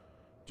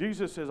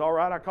 Jesus says, all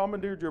right, I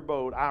commandeered your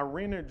boat. I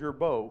rented your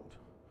boat.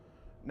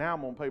 Now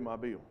I'm going to pay my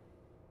bill.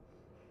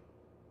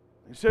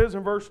 He says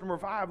in verse number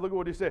 5, look at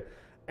what he said.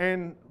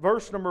 And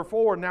verse number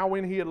 4, now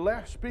when he had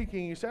left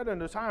speaking, he said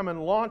unto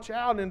Simon, launch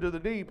out into the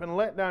deep and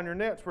let down your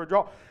nets for a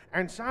draw.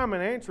 And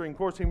Simon answering, of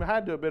course he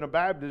had to have been a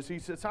Baptist, he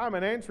said,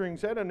 Simon answering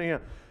said unto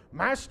him,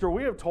 Master,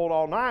 we have toiled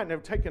all night and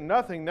have taken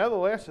nothing.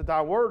 Nevertheless, at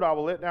thy word I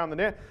will let down the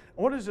net.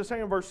 And what does it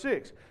say in verse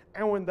 6?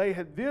 And when they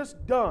had this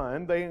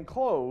done, they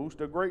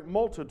enclosed a great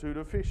multitude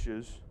of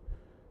fishes,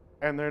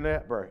 and their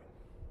net brake.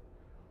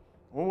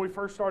 When we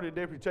first started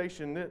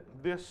deputation,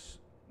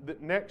 the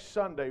next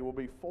Sunday will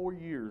be 4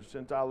 years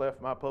since I left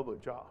my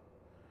public job.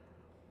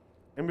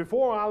 And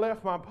before I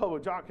left my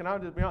public job, can I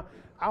just be honest,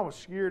 I was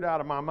scared out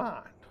of my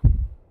mind.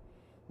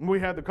 We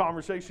had the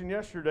conversation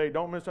yesterday,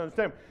 don't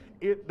misunderstand.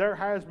 There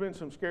has been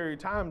some scary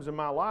times in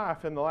my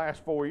life in the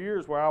last 4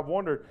 years where I've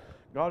wondered,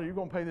 God, are you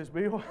going to pay this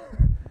bill?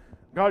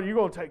 God, are you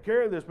going to take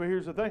care of this? But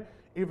here's the thing,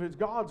 if it's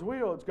God's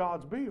will, it's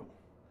God's bill.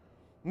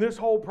 And this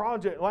whole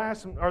project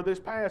this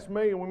past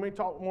May, and we may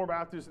talk more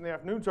about this in the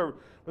afternoon service,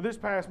 but this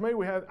past May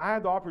I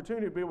had the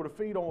opportunity to be able to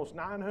feed almost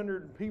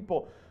 900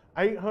 people,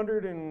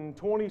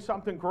 820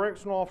 something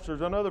correctional officers,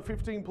 another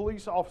 15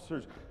 police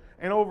officers,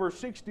 and over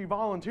 60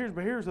 volunteers.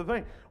 But here's the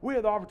thing, we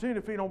had the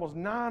opportunity to feed almost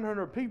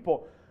 900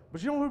 people,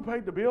 but you know who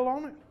paid the bill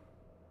on it?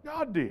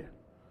 God did.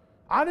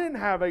 I didn't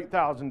have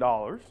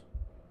 $8,000,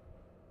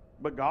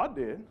 but God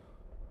did.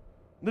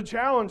 The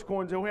challenge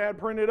coins that we had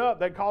printed up,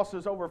 they cost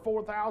us over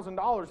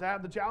 $4,000 to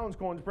have the challenge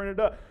coins printed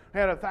up. We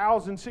had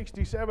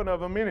 1,067 of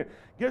them in it.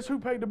 Guess who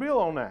paid the bill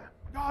on that?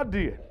 God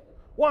did.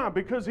 Why?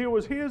 Because it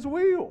was His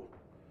will.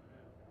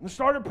 And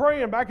started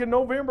praying back in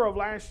November of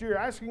last year,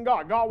 asking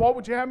God, what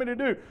would you have me to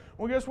do?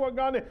 Well, guess what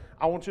God did?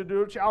 I want you to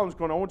do a challenge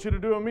coin. I want you to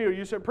do a meal.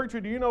 You said,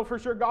 preacher, do you know for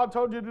sure God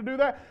told you to do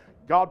that?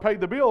 God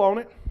paid the bill on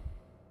it.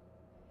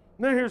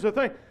 Now here's the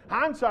thing,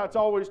 hindsight's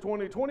always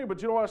 20/20,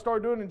 but you know what I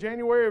started doing in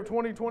January of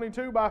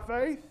 2022 by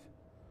faith?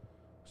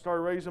 I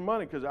started raising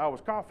money because I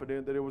was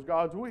confident that it was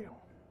God's will.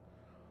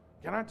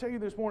 Can I tell you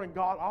this morning,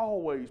 God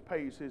always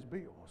pays His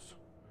bills.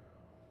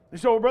 You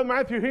say, well, Brother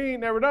Matthew, He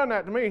ain't never done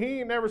that to me. He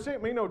ain't never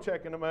sent me no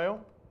check in the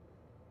mail.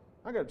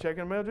 I got a check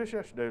in the mail just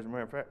yesterday, as a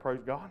matter of fact, praise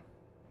God.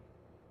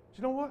 But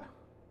you know what?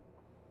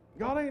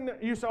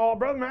 You say, oh,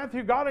 Brother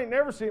Matthew, God ain't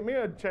never sent me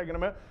a check in the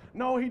mail.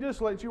 No, He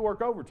just lets you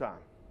work overtime.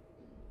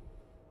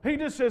 He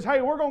just says,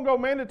 hey, we're going to go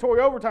mandatory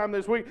overtime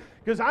this week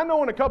because I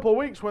know in a couple of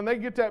weeks when they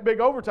get that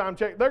big overtime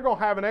check, they're going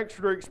to have an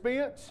extra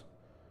expense,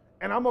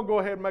 and I'm going to go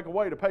ahead and make a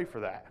way to pay for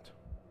that.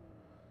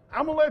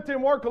 I'm going to let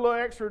them work a little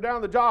extra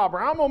down the job,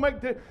 or I'm going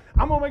to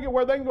make it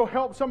where they can go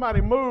help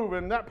somebody move,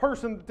 and that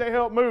person that they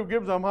help move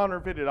gives them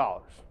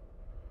 $150.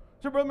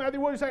 So, Brother Matthew,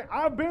 what do you say?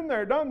 I've been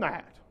there, done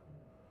that.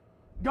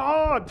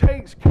 God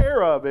takes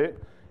care of it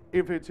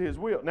if it's His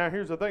will. Now,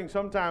 here's the thing.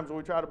 Sometimes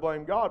we try to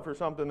blame God for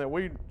something that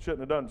we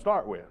shouldn't have done to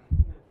start with.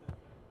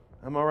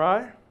 Am I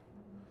right?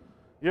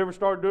 You ever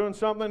start doing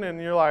something and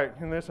you're like,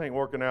 this ain't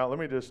working out, let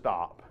me just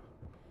stop.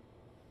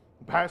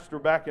 Pastor,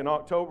 back in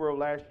October of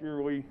last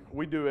year,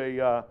 we do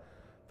a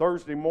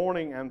Thursday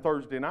morning and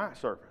Thursday night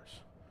service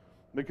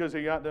because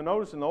he got to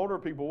noticing the older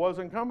people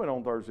wasn't coming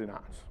on Thursday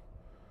nights.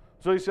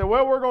 So he said,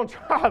 well, we're going to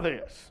try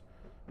this.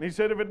 And he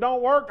said, if it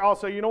don't work, I'll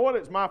say, you know what,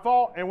 it's my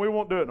fault, and we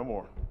won't do it no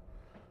more.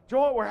 Do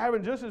you know what? We're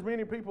having just as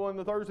many people in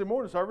the Thursday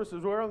morning service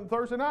as we are in the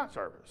Thursday night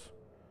service.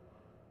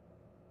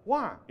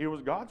 Why? It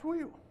was God's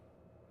will.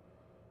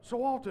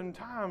 So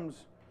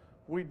oftentimes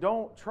we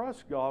don't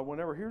trust God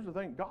whenever, here's the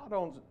thing, God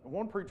owns,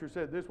 one preacher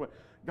said this way,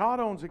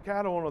 God owns the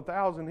cattle on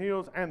 1,000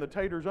 hills and the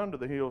taters under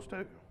the hills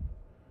too.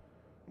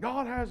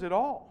 God has it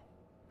all.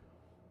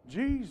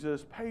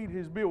 Jesus paid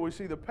His bill. We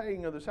see the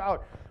paying of the salary.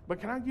 But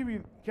can I give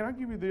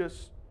you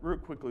this real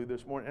quickly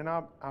this morning? And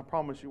I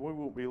promise you we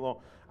won't be long.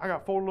 I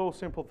got 4 little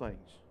simple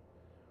things.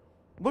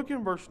 Look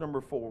in verse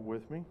number 4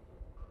 with me,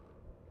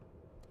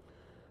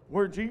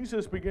 where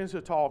Jesus begins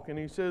to talk, and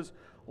He says,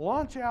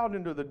 launch out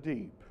into the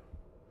deep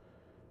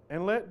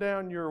and let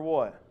down your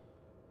what?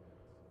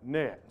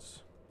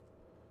 Nets.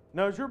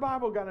 Now, has your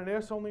Bible got an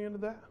S on the end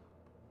of that?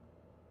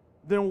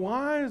 Then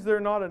why is there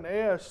not an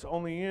S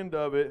on the end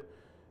of it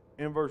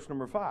in verse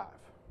number 5?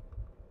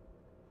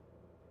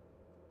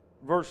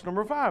 Verse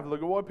number 5,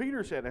 look at what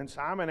Peter said. And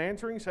Simon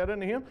answering said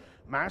unto Him,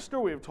 Master,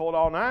 we have toiled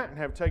all night and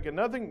have taken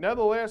nothing.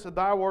 Nevertheless, at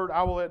thy word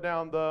I will let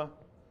down the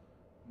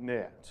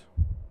net.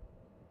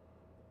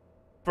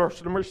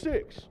 Verse number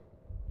 6.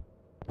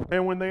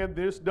 And when they had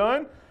this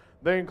done,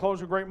 they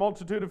enclosed a great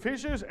multitude of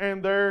fishes,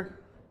 and their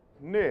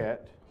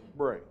net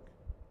brake.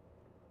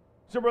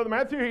 So, Brother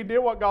Matthew, he did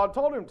what God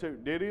told him to.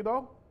 Did he,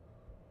 though?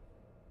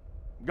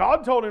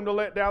 God told him to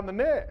let down the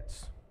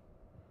nets.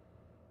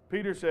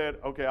 Peter said,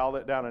 okay, I'll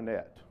let down a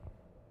net.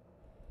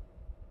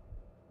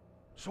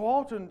 So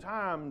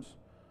oftentimes,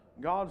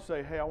 God will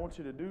say, hey, I want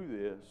you to do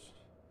this.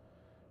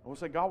 And we'll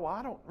say, God, well,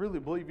 I don't really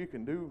believe you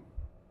can do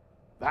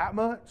that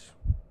much.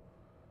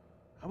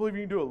 I believe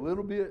you can do a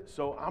little bit,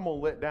 so I'm going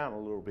to let down a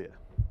little bit.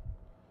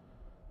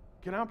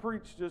 Can I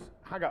preach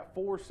I got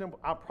 4 simple,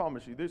 I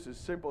promise you, this is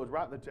simple as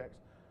writing the text.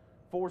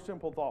 4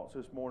 simple thoughts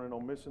this morning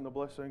on missing the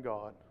blessing of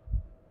God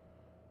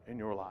in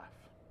your life.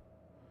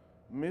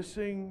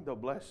 Missing the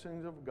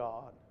blessings of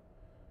God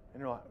in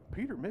your life.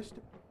 Peter missed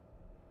it.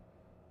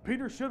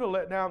 Peter should have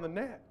let down the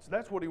nets.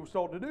 That's what he was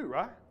told to do,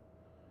 right?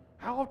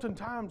 How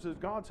oftentimes does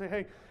God say,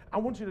 hey, I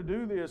want you to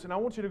do this, and I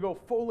want you to go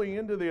fully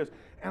into this,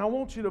 and I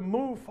want you to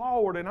move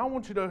forward, and I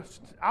want you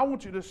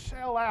to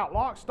sell out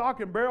lock,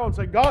 stock, and barrel and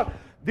say, God,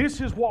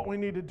 this is what we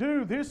need to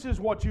do. This is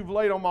what you've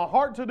laid on my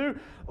heart to do.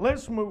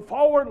 Let's move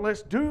forward.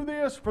 Let's do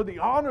this for the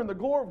honor and the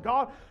glory of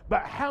God.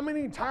 But how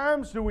many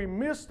times do we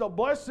miss the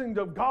blessings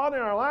of God in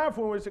our life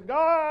when we say, God,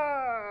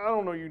 I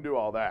don't know you can do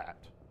all that.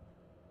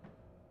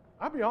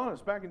 I'll be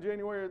honest, back in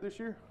January of this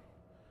year,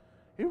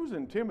 it was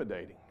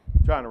intimidating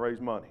trying to raise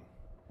money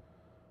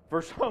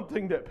for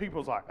something that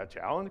people's like, a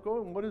challenge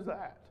coin? What is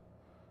that?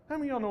 How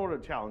many of y'all know what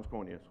a challenge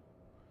coin is?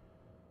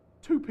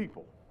 2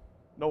 people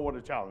know what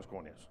a challenge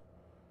coin is.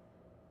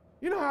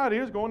 You know how it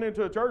is going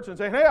into a church and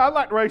saying, hey, I'd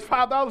like to raise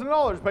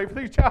 $5,000 to pay for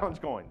these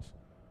challenge coins.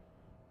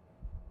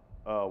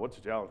 What's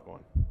a challenge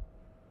coin?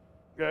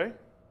 Okay?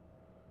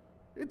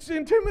 It's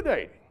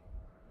intimidating.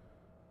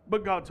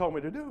 But God told me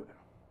to do it.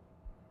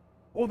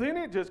 Well, then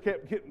it just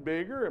kept getting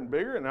bigger and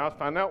bigger, and I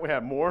found out we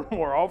had more and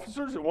more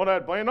officers than what I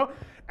had planned on.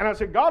 And I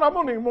said, God, I'm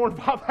going to need more than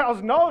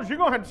 $5,000. You're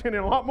going to have to send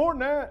in a lot more than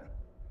that.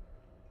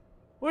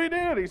 Well, he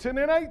did. He sent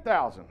in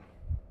 $8,000.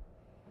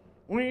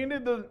 We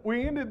ended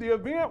the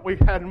event. We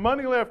had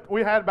money left.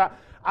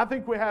 I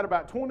think we had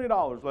about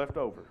 $20 left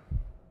over.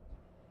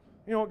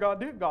 You know what God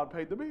did? God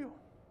paid the bill.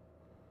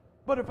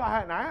 But if I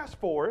hadn't asked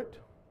for it,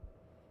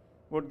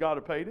 would God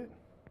have paid it?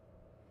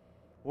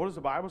 What does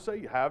the Bible say?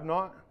 You have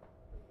not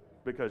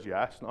because you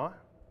ask not.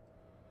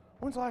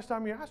 When's the last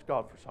time you asked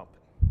God for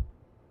something?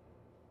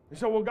 You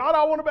say, well, God,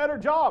 I want a better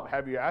job.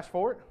 Have you asked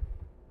for it?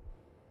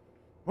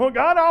 Well,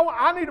 God,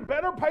 I need a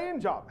better paying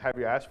job. Have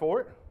you asked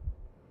for it?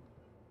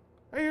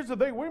 Hey, here's the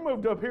thing. We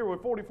moved up here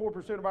with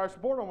 44% of our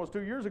support almost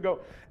 2 years ago,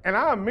 and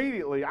I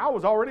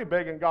was already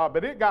begging God,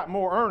 but it got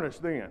more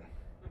earnest then.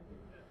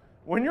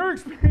 When your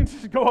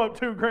expenses go up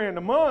 $2,000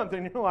 a month,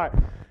 and you're like,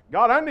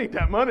 God, I need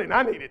that money, and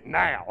I need it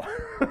now.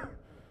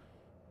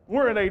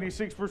 We're at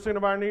 86%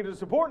 of our needed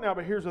support now,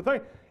 but here's the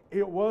thing.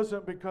 It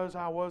wasn't because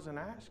I wasn't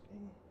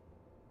asking.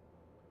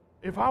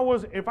 If I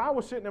was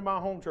sitting in my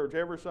home church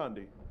every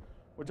Sunday,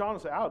 which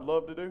honestly I would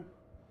love to do,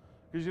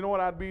 because you know what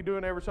I'd be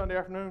doing every Sunday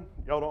afternoon?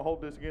 Y'all don't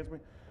hold this against me.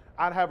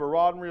 I'd have a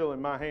rod and reel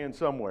in my hand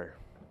somewhere.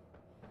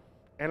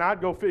 And I'd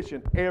go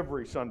fishing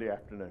every Sunday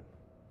afternoon.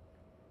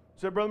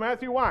 I said, Brother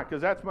Matthew, why?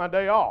 Because that's my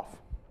day off.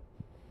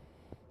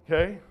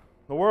 Okay?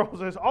 The world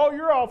says, oh,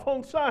 you're off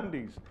on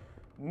Sundays.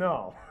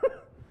 No.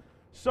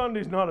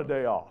 Sunday's not a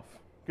day off.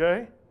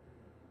 Okay?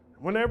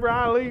 Whenever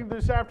I leave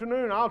this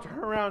afternoon, I'll turn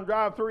around and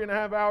drive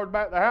 3.5 hours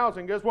back to the house,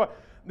 and guess what?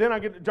 Then I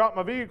get to drop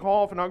my vehicle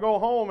off, and I'll go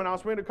home, and I'll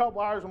spend a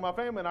couple hours with my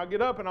family, and I'll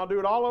get up, and I'll do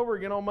it all over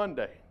again on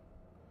Monday.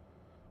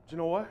 But you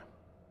know what?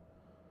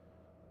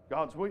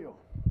 God's will.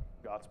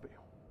 God's will.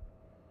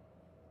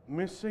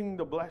 Missing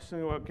the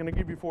blessing. Well, can I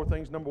give you 4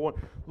 things? Number 1,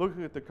 look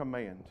at the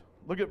command.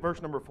 Look at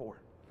verse number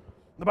 4.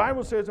 The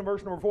Bible says in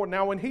verse number 4,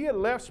 now when he had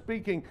left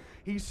speaking,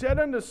 he said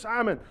unto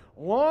Simon,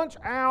 launch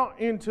out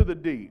into the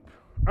deep.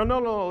 Oh,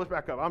 no, let's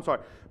back up. I'm sorry.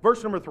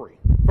 Verse number 3.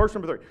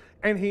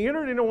 And he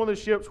entered into one of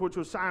the ships, which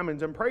was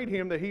Simon's, and prayed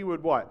him that he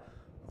would what?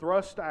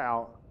 Thrust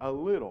out a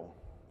little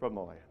from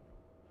the land.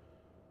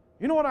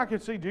 You know what I can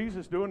see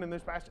Jesus doing in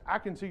this passage? I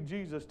can see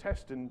Jesus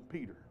testing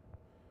Peter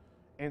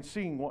and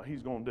seeing what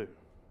he's going to do.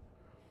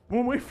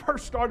 When we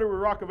first started with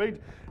Rock of Ages,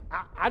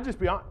 I just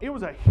be honest, it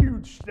was a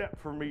huge step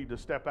for me to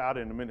step out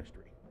into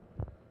ministry.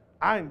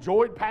 I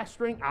enjoyed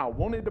pastoring. I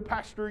wanted to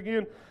pastor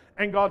again.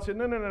 And God said,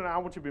 no, I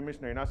want you to be a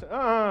missionary. And I said,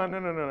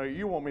 no,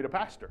 you want me to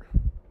pastor.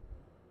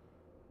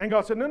 And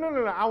God said, no,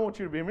 I want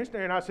you to be a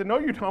missionary. And I said, no,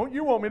 you don't.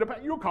 You want me to,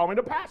 you'll call me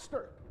to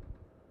pastor.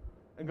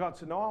 And God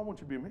said, no, I want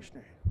you to be a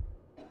missionary.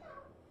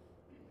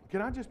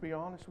 Can I just be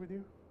honest with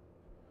you?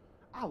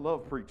 I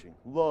love preaching.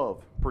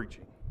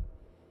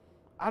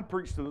 I'd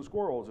preach to the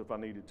squirrels if I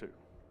needed to.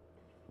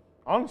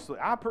 Honestly,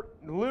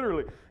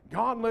 literally,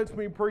 God lets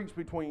me preach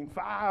between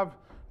 5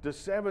 to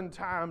 7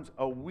 times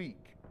a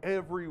week,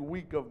 every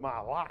week of my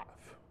life.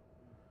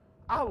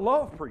 I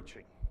love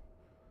preaching.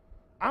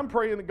 I'm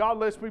praying that God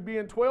lets me be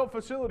in 12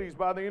 facilities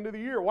by the end of the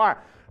year. Why?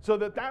 So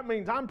that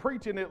means I'm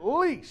preaching at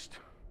least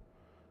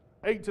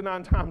 8 to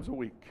 9 times a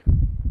week.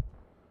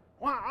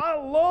 Why? I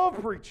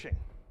love preaching.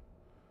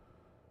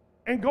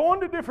 And going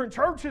to different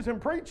churches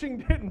and preaching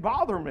didn't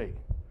bother me.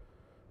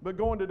 But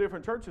going to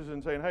different churches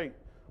and saying, hey,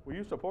 will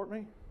you support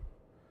me?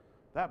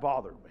 That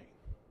bothered me.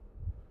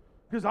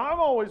 Because I've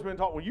always been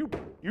taught, well,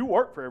 you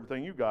work for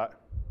everything you got.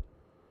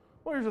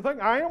 Well, here's the thing.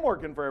 I am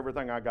working for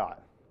everything I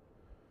got.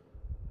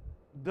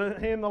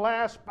 In the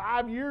last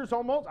 5 years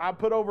almost, I've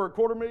put over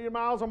 250,000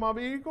 miles on my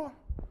vehicle.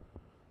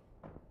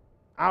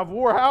 I've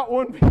wore out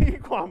one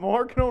vehicle. I'm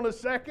working on a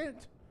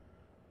second.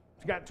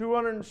 It's got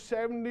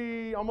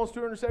almost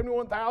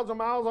 271,000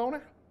 miles on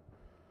it.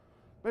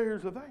 But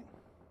here's the thing.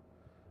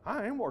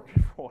 I am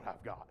working for what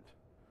I've got.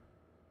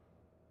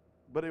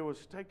 But it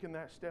was taking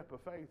that step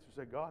of faith to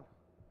say, God,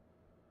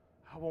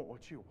 I want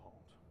what you want.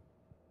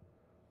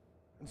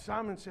 And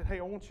Simon said, hey,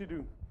 I want you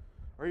to,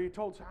 or he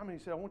told Simon,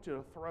 he said, I want you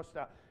to thrust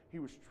out. He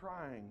was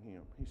trying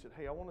him. He said,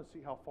 hey, I want to see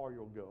how far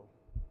you'll go.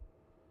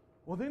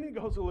 Well, then he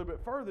goes a little bit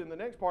further in the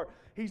next part.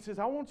 He says,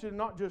 I want you to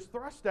not just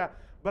thrust out,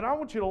 but I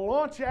want you to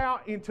launch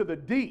out into the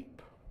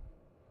deep.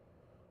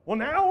 Well,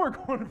 now we're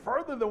going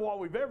further than what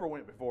we've ever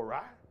went before,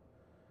 right?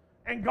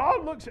 And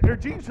God looks at, or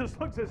Jesus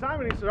looks at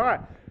Simon and he says, all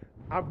right,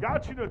 I've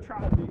got you to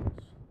try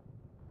this.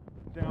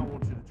 Now I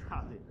want you to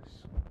try this.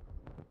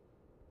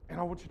 And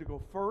I want you to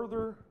go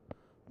further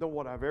than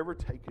what I've ever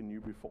taken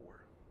you before.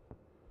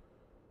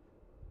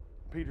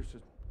 Peter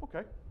says,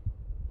 okay.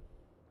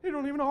 He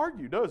don't even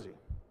argue, does he?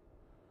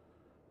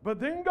 But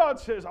then God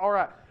says, all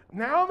right,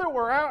 now that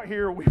we're out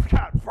here, we've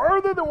got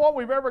further than what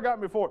we've ever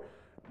gotten before.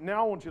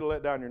 Now I want you to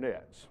let down your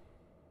nets.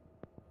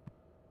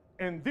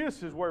 And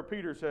this is where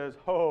Peter says,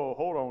 oh,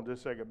 hold on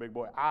just a second, big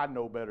boy. I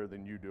know better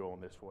than you do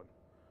on this one.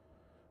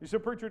 You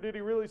said, preacher, did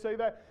he really say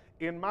that?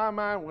 In my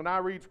mind, when I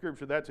read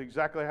Scripture, that's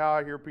exactly how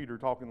I hear Peter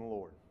talking to the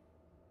Lord.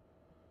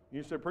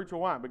 You said, preacher,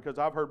 why? Because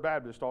I've heard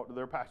Baptists talk to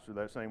their pastor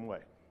that same way.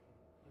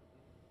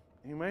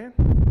 Amen?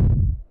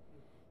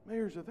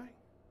 Here's the thing.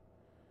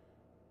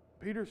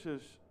 Peter says,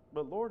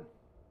 but Lord,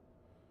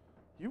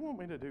 you want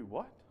me to do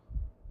what?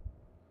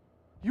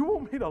 You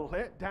want me to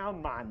let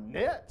down my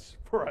nets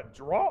for a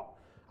draught?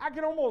 I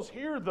can almost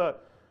hear the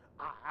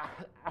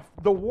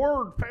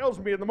word fails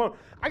me in the moment.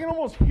 I can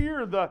almost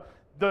hear the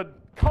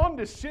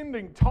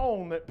condescending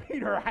tone that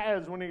Peter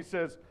has when he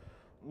says,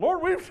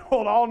 Lord, we've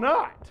toiled all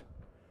night.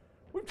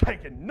 We've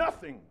taken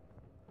nothing.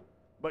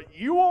 But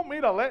you want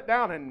me to let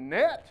down a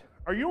net?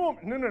 Or you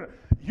want, no.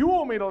 You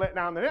want me to let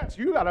down the nets?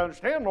 You got to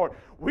understand, Lord,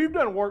 we've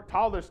done work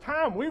all this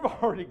time. We've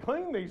already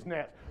cleaned these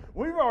nets.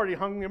 We've already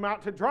hung them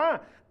out to dry.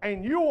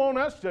 And you want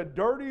us to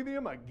dirty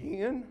them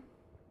again?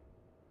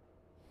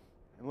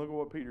 And look at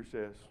what Peter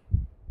says.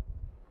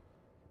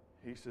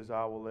 He says,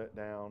 I will let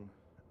down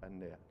a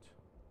net.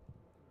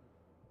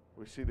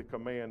 We see the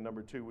command,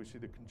 number 2. We see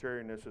the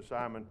contrariness of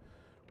Simon.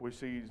 We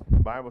see, the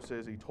Bible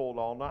says he toiled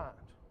all night.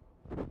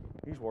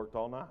 He's worked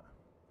all night.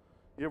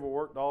 You ever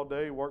worked all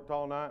day, worked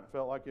all night, and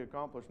felt like you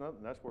accomplished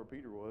nothing? That's where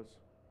Peter was.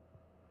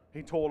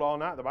 He toiled all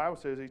night. The Bible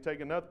says he's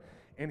taken nothing.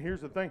 And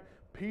here's the thing.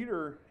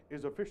 Peter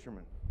is a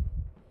fisherman.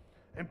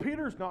 And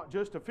Peter's not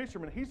just a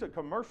fisherman. He's a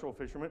commercial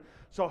fisherman.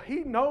 So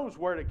he knows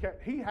where to catch.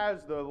 He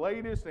has the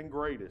latest and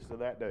greatest of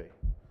that day.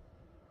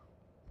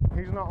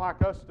 He's not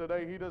like us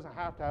today. He doesn't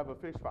have to have a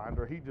fish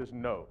finder. He just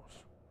knows.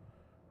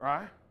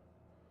 Right?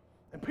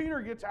 And Peter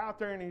gets out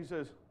there and he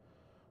says,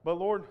 but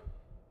Lord,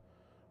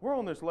 we're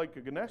on this lake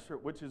of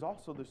Gennesaret, which is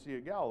also the Sea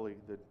of Galilee.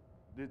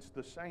 It's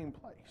the same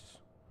place.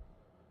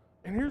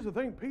 And here's the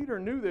thing. Peter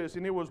knew this,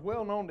 and it was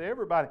well known to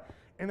everybody.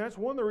 And that's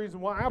one of the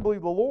reasons why I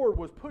believe the Lord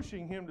was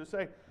pushing him to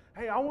say,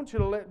 hey, I want you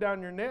to let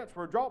down your nets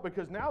for a draught,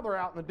 because now they're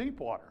out in the deep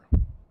water.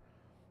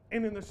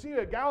 And in the Sea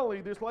of Galilee,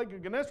 this lake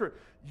of Gennesaret,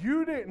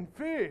 you didn't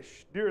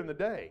fish during the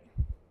day.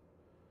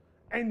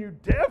 And you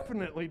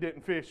definitely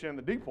didn't fish in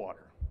the deep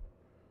water.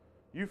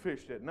 You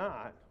fished at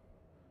night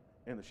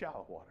in the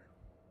shallow water.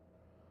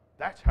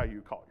 That's how you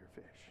caught your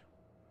fish.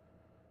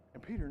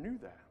 And Peter knew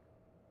that.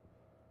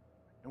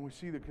 And we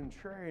see the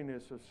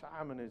contrariness of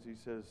Simon as he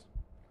says,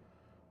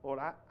 Lord,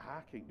 I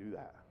can't do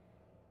that.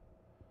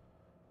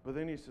 But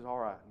then he says, all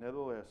right,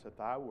 nevertheless, at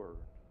thy word,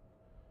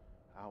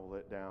 I will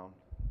let down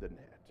the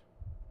net.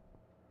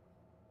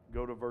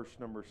 Go to verse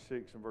number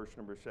 6 and verse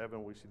number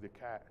 7. We see the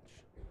catch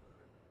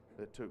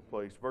that took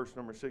place. Verse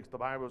number 6, the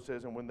Bible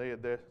says, and when they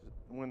had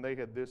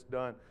this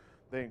done,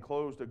 they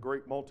enclosed a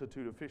great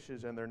multitude of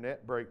fishes, and their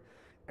net brake.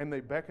 And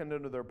they beckoned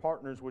unto their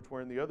partners which were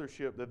in the other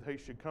ship that they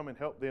should come and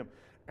help them.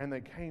 And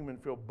they came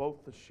and filled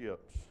both the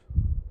ships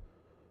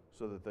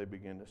so that they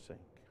began to sink.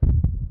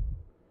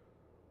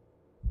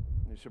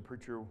 You said,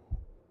 preacher,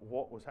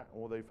 what was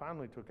happening? Well, they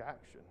finally took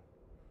action.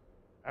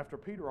 After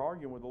Peter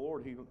arguing with the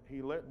Lord,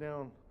 he let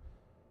down,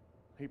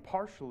 he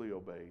partially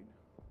obeyed.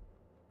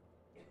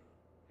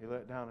 He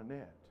let down a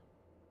net.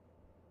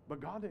 But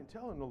God didn't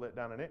tell him to let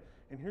down a net.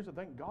 And here's the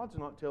thing, God's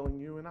not telling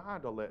you and I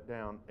to let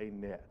down a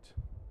net.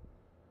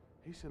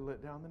 He said,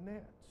 let down the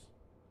nets.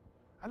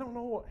 I don't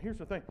know what, here's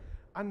the thing.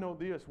 I know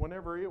this, when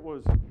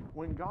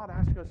God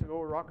asked us to go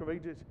to Rock of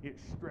Ages, it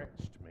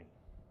stretched me.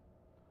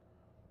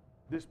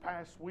 This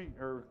past week,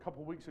 or a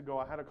couple weeks ago,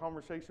 I had a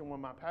conversation with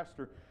my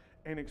pastor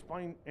and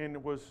explained, and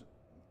it was,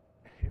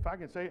 if I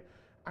can say it,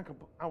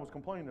 I was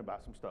complaining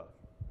about some stuff.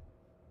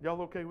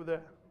 Y'all okay with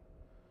that?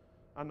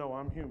 I know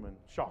I'm human.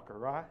 Shocker,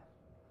 right?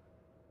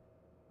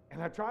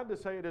 And I tried to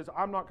say it as,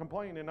 I'm not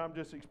complaining, I'm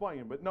just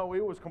explaining. But no,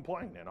 it was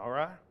complaining, all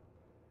right?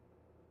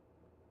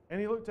 And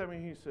he looked at me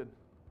and he said,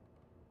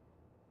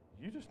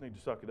 you just need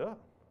to suck it up.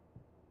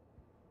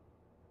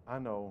 I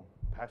know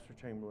Pastor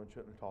Chamberlain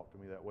shouldn't have talked to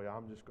me that way.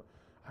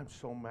 I'm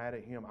so mad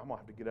at him. I'm going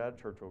to have to get out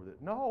of church over this.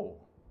 No.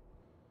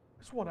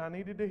 That's what I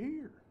needed to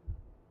hear.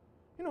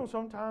 You know,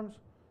 sometimes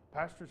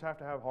pastors have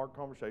to have hard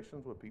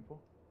conversations with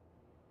people.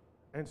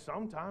 And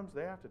sometimes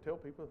they have to tell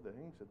people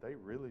things that they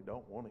really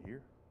don't want to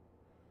hear.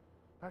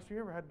 Pastor, you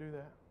ever had to do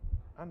that?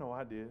 I know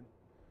I did.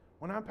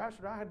 When I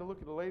pastored, I had to look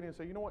at the lady and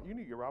say, you know what, you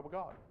need to get right with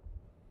God.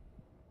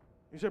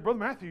 He said, Brother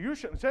Matthew, you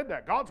shouldn't have said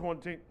that. God's one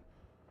thing.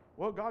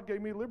 Well, God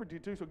gave me liberty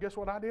to, so guess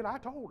what I did? I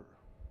told her.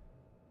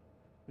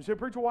 He said,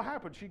 Preacher, what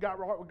happened? She got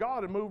right with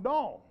God and moved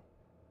on.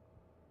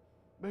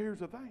 But here's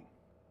the thing.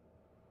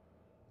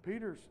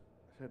 Peter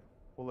said,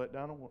 well, let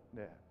down on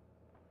that.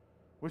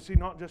 We see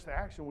not just the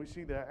action, we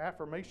see the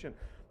affirmation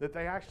that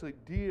they actually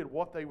did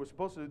what they were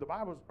supposed to do. The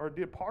Bible, or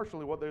did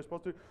partially what they were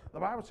supposed to do. The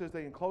Bible says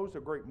they enclosed a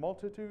great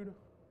multitude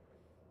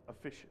of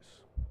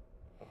fishes.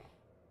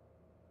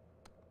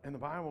 And the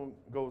Bible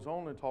goes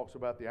on and talks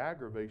about the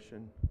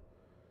aggravation.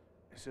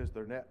 It says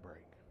their net break.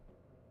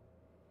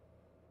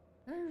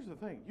 Now here's the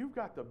thing. You've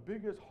got the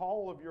biggest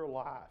haul of your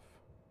life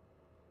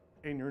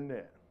in your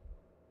net,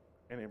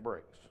 and it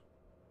breaks.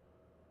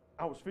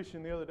 I was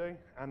fishing the other day.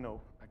 I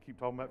know, I keep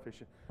talking about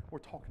fishing. We're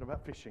talking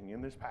about fishing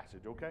in this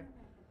passage, okay?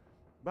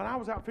 But I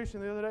was out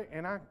fishing the other day,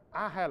 and I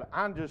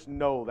just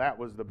know that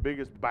was the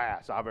biggest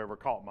bass I've ever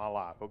caught in my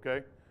life,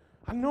 okay?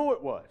 I know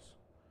it was.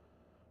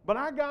 But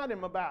I got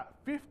him about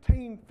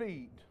 15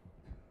 feet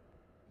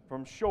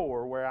from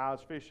shore where I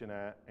was fishing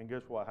at, and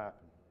guess what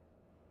happened?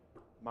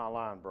 My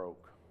line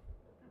broke.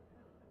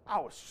 I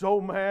was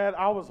so mad,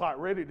 I was like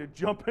ready to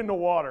jump in the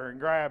water and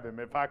grab him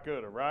if I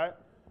could have, right?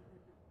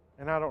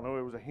 And I don't know,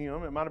 it was a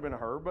him, it might have been a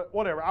her, but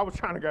whatever. I was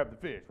trying to grab the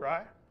fish,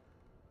 right?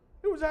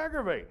 It was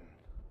aggravating.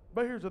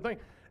 But here's the thing.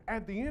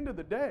 At the end of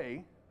the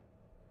day,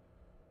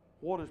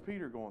 what is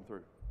Peter going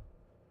through?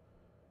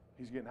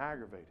 He's getting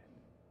aggravated.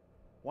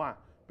 Why?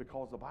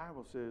 Because the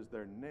Bible says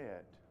their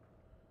net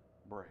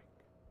break.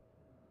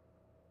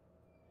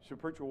 So,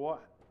 preacher,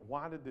 what?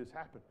 Why did this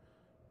happen?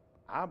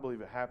 I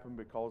believe it happened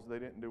because they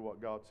didn't do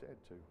what God said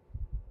to.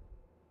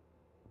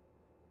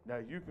 Now,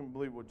 you can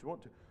believe what you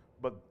want to,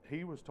 but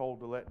he was told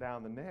to let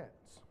down the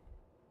nets,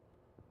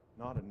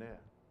 not a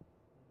net.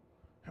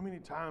 How many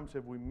times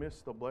have we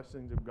missed the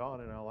blessings of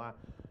God in our life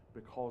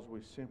because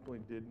we simply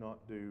did not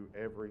do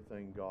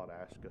everything God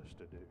asked us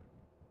to do?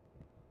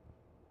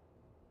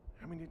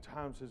 How many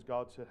times has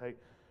God said, hey,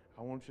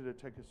 I want you to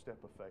take a step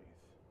of faith?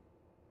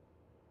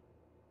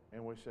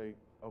 And we say,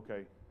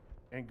 okay.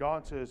 And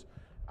God says,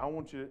 I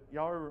want you to,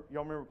 y'all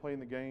remember playing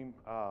the game,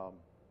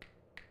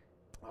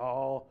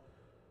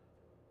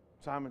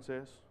 Simon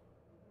Says?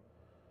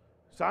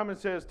 Simon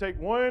Says, take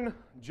one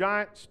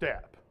giant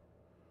step.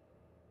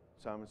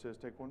 Simon Says,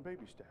 take one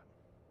baby step.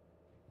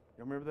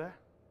 You remember that?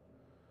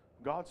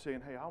 God's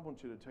saying, hey, I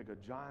want you to take a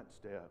giant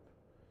step.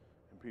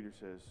 And Peter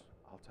says,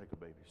 I'll take a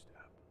baby step.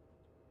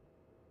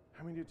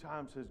 How many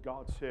times has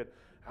God said,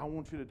 I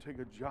want you to take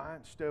a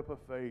giant step of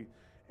faith?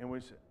 And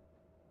we say,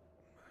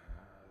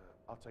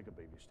 I'll take a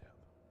baby step.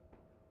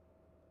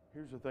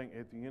 Here's the thing.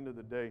 At the end of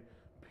the day,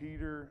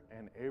 Peter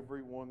and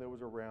everyone that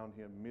was around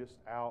him missed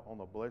out on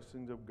the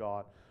blessings of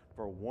God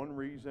for one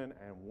reason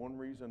and one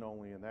reason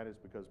only, and that is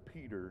because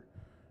Peter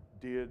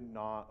did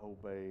not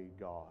obey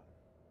God.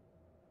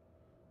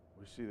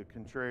 We see the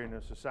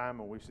contrariness of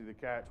Simon. We see the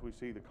catch. We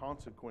see the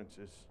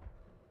consequences.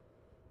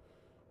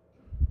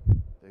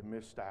 They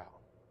missed out.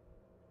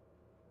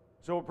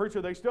 So,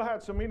 preacher, they still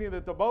had so many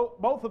that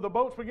both of the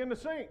boats began to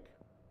sink.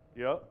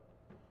 Yep.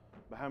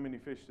 But how many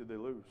fish did they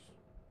lose?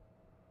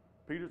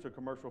 Peter's a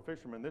commercial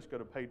fisherman. This could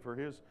have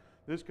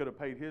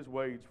paid his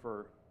wage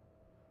for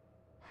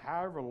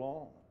however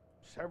long,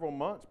 several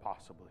months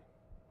possibly.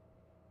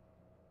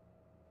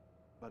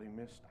 But he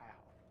missed out.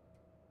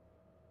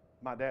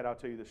 My dad, I'll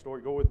tell you the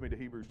story. Go with me to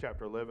Hebrews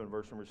chapter 11,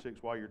 verse number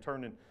 6. While you're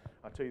turning,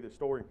 I'll tell you the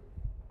story.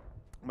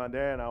 My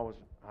dad,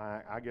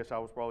 I guess I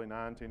was probably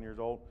 9, 10 years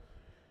old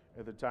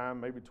at the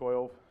time, maybe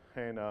 12.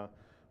 And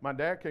my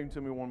dad came to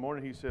me one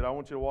morning. He said, I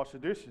want you to wash the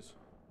dishes.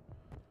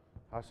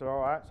 I said, all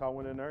right. So I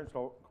went in there. And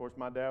so, of course,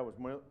 my dad was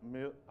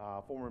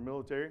former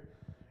military.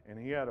 And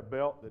he had a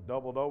belt that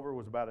doubled over,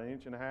 was about 1.5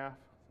 inches,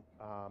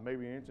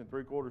 maybe 1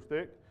 3/4 inches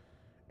thick.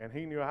 And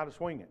he knew how to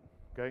swing it.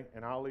 Okay?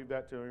 And I'll leave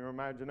that to your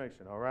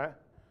imagination, all right?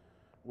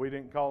 We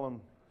didn't call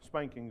them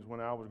spankings when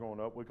I was growing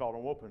up. We called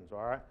them whoopings,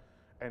 all right?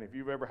 And if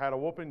you've ever had a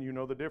whooping, you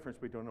know the difference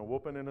between a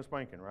whooping and a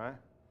spanking, right?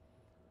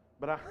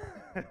 But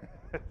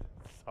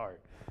sorry.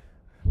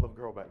 Little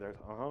girl back there.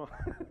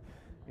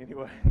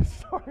 Anyway,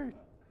 sorry.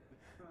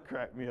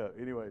 Crack me up.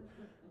 Anyway.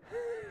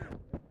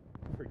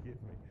 Forgive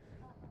me.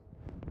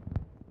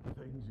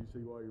 Things you see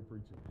while you're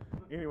preaching.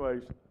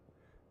 Anyways,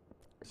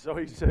 so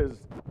he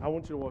says, I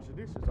want you to wash the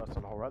dishes. I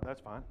said, all right,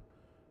 that's fine.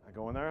 I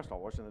go in there, I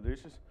start washing the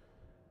dishes.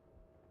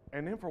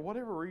 And then for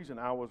whatever reason,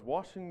 I was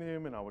washing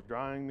them and I was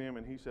drying them,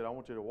 and he said, I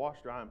want you to wash,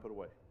 dry, and put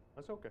away.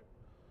 That's okay.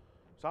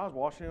 So I was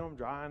washing them,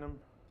 drying them.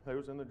 They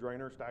was in the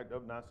drainer, stacked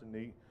up nice and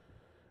neat.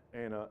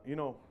 And,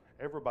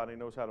 everybody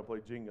knows how to play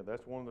Jenga.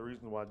 That's one of the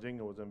reasons why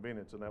Jenga was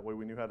invented, so that way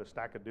we knew how to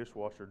stack a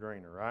dishwasher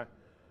drainer, right?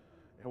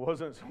 It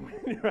wasn't so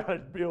we knew how to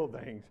build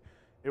things.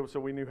 It was so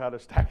we knew how to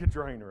stack a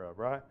drainer up,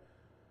 right?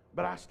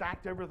 But I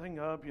stacked everything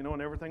up,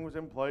 and everything was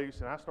in place,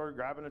 and I started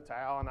grabbing a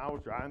towel, and I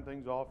was drying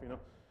things off,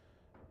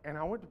 And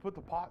I went to put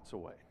the pots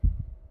away.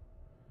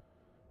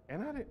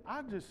 And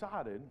I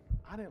decided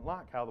I didn't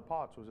like how the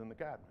pots was in the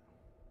cabinet.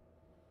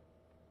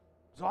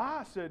 So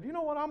I said, you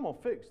know what, I'm going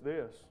to fix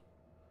this.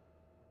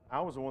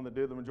 I was the one that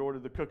did the majority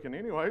of the cooking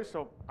anyway,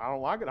 so I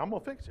don't like it, I'm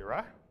going to fix it,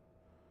 right?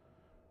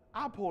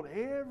 I pulled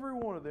every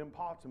one of them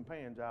pots and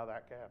pans out of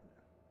that cabinet.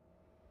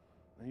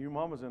 And you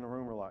mamas in the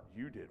room were like,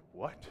 you did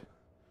what?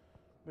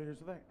 But here's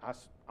the thing,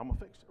 I'm going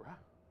to fix it, right?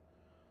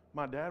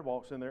 My dad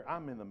walks in there,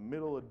 I'm in the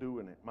middle of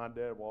doing it. My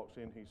dad walks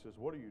in, he says,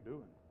 what are you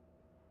doing?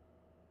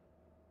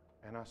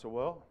 And I said,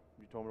 well,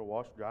 you told me to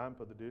wash, dry, and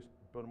put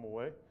them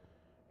away.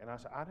 And I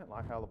said, I didn't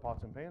like how the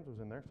pots and pans was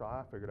in there, so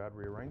I figured I'd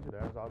rearrange it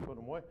as I was putting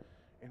them away.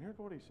 And here's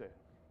what he said.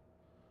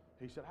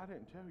 He said, I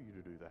didn't tell you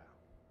to do that.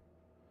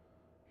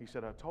 He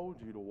said, I told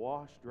you to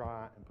wash,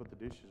 dry, and put the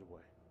dishes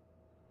away.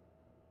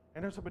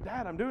 And I said, but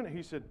Dad, I'm doing it.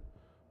 He said,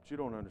 but you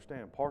don't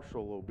understand.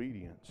 Partial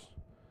obedience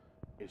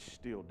is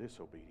still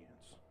disobedience.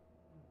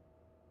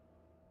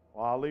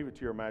 Well, I'll leave it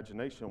to your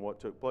imagination what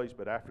took place,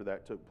 but after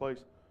that took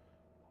place,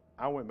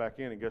 I went back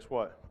in, and guess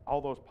what?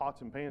 All those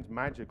pots and pans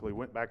magically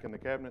went back in the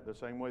cabinet the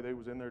same way they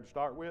was in there to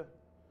start with.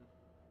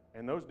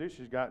 And those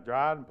dishes got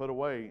dried and put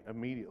away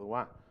immediately.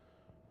 Why?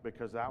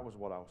 Because that was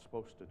what I was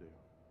supposed to do.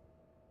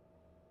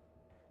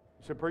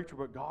 He said, preacher,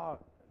 but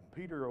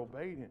Peter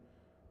obeyed him,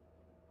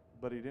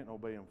 but he didn't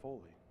obey him fully.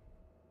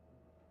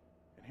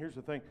 And here's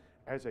the thing.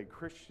 As a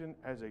Christian,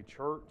 as a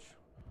church,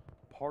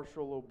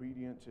 partial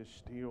obedience is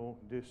still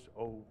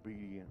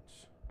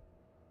disobedience.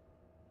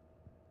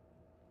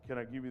 Can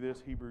I give you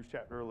this? Hebrews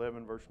chapter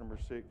 11, verse number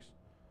 6.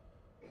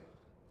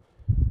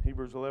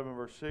 Hebrews 11,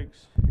 verse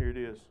 6. Here it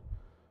is.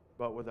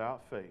 But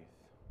without faith,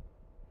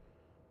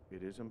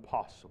 it is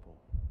impossible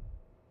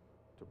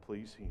to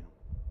please him.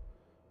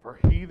 For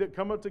he that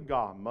cometh to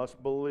God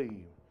must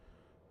believe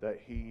that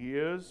he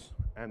is,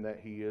 and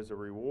that he is a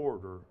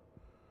rewarder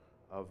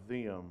of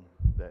them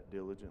that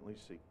diligently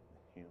seek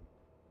him.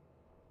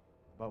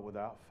 But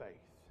without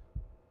faith,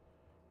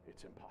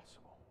 it's impossible.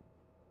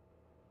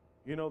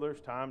 You know, there's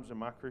times in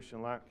my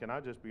Christian life, can I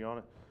just be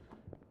honest?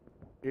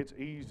 It's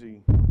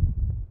easy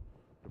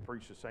to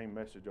preach the same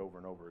message over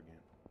and over again.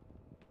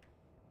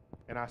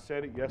 And I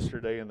said it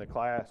yesterday in the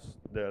class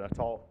that I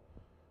taught.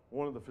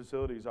 One of the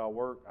facilities I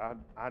work,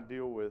 I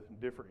deal with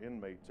different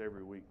inmates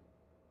every week.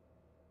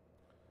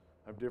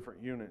 I have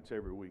different units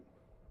every week.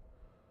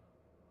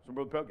 So,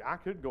 Brother Pelk, I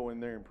could go in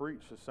there and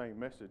preach the same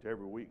message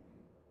every week.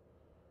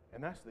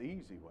 And that's the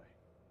easy way.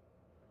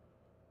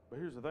 But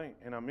here's the thing,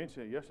 and I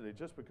mentioned it yesterday,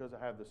 just because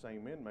I have the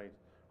same inmates,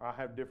 or I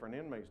have different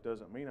inmates,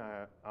 doesn't mean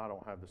I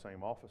don't have the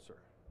same officer.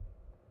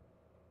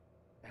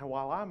 And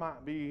while I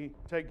might be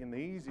taking the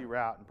easy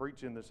route and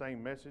preaching the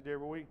same message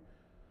every week,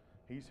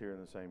 he's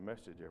hearing the same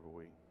message every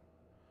week.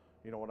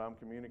 You know what I'm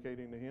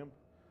communicating to him?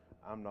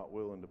 I'm not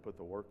willing to put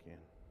the work in.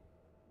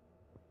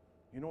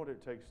 You know what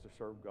it takes to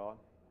serve God?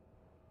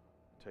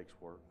 It takes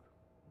work.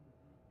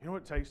 You know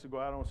what it takes to go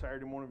out on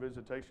Saturday morning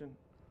visitation?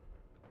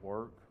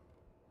 Work.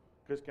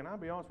 Because can I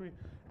be honest with you?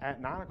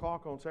 At 9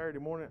 o'clock on Saturday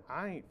morning,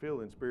 I ain't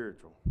feeling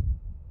spiritual.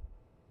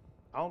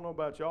 I don't know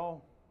about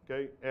y'all.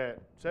 Okay, at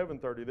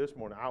 7:30 this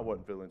morning, I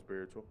wasn't feeling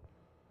spiritual.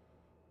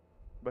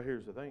 But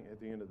here's the thing.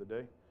 At the end of the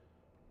day,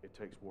 it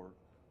takes work.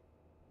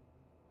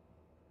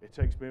 It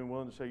takes being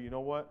willing to say, you know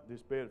what?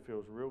 This bed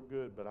feels real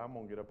good, but I'm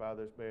going to get up out of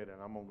this bed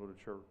and I'm going to go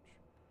to church.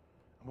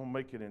 I'm going to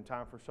make it in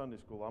time for Sunday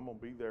school. I'm going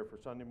to be there for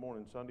Sunday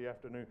morning, Sunday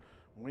afternoon,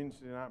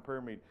 Wednesday night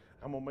prayer meeting.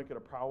 I'm going to make it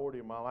a priority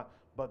in my life.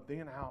 But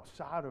then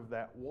outside of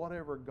that,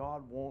 whatever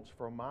God wants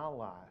for my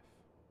life,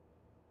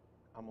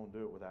 I'm going to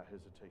do it without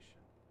hesitation.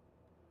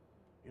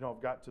 You know,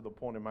 I've got to the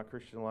point in my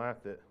Christian life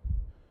that,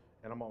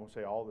 and I'm not going to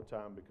say all the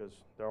time because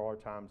there are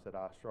times that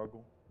I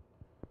struggle,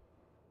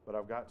 but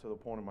I've got to the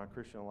point in my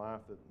Christian life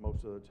that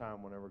most of the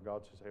time whenever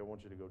God says, hey, I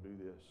want you to go do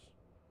this.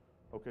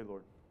 Okay,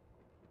 Lord.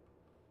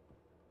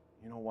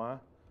 You know why?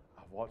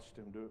 I've watched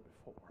him do it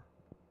before.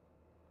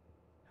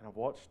 And I've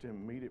watched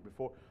him meet it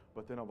before.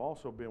 But then I've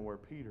also been where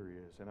Peter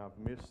is, and I've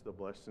missed the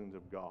blessings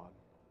of God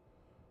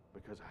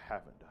because I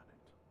haven't done it.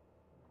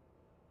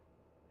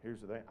 Here's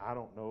the thing. I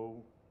don't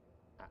know.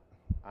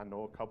 I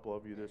know a couple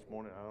of you this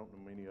morning. I don't know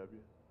many of you.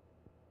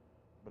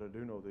 But I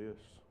do know this.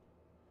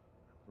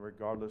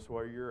 Regardless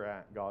where you're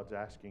at, God's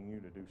asking you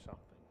to do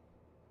something.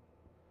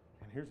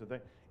 And here's the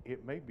thing.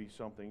 It may be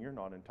something you're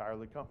not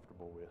entirely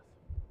comfortable with.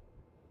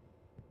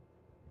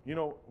 You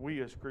know,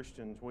 we as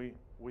Christians, we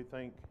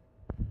think,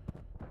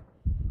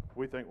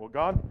 well,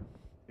 God,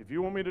 if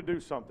you want me to do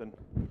something,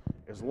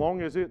 as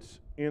long as it's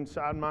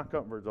inside my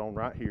comfort zone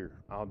right here,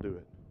 I'll do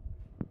it.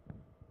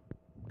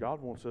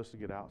 God wants us to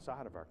get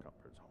outside of our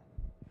comfort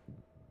zone.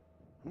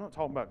 I'm not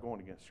talking about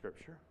going against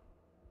Scripture.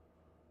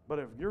 But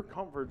if your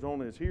comfort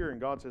zone is here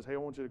and God says, hey, I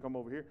want you to come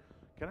over here,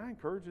 can I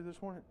encourage you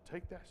this morning?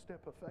 Take that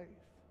step of faith.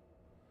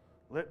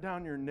 Let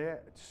down your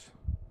nets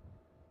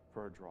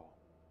for a draw.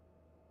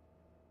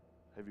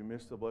 Have you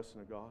missed the blessing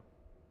of God?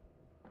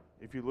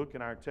 If you look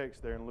in our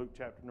text there in Luke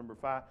chapter number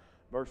 5,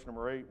 verse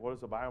number 8, what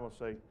does the Bible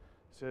say? It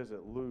says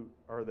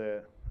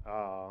that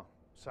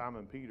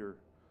Simon Peter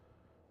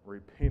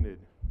repented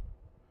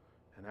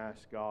and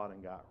asked God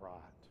and got right.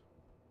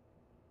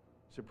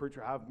 Say,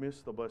 preacher, I've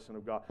missed the blessing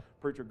of God.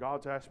 Preacher,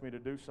 God's asked me to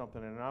do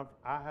something and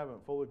I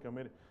haven't fully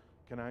committed.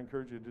 Can I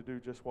encourage you to do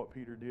just what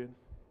Peter did?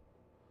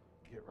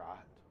 Get right.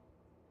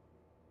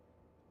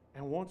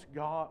 And once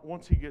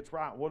he gets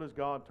right, what does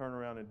God turn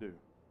around and do?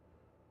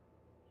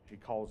 He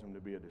calls him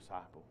to be a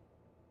disciple.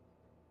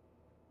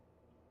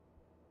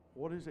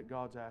 What is it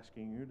God's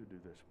asking you to do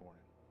this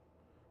morning?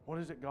 What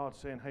is it God's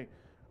saying, hey,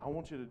 I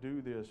want you to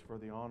do this for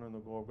the honor and the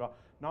glory of God.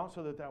 Not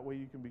so that way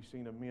you can be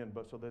seen of men,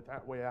 but so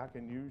that way I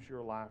can use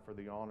your life for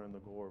the honor and the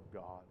glory of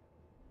God.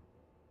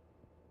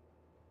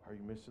 Are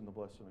you missing the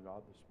blessing of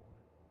God this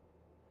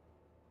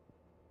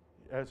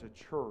morning? As a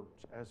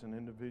church, as an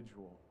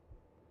individual,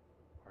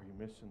 are you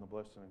missing the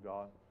blessing of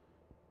God?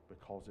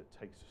 Because it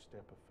takes a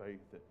step of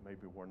faith that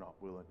maybe we're not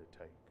willing to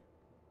take.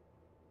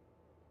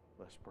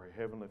 Let's pray.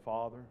 Heavenly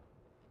Father,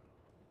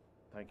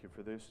 thank you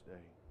for this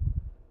day.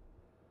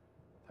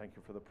 Thank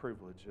you for the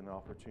privilege and the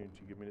opportunity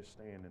you give me to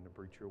stand and to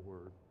preach your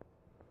word.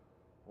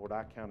 Lord,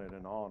 I count it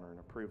an honor and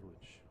a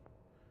privilege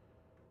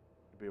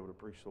to be able to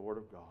preach the word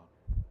of God.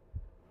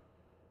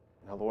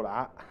 Now, Lord,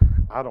 I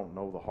don't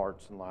know the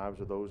hearts and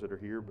lives of those that are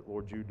here, but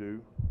Lord, you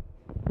do.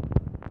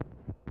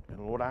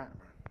 And Lord, as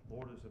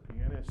the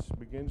pianist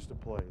begins to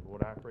play,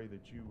 Lord, I pray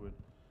that you would,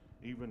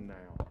 even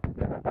now,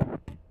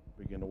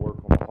 begin to work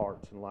on the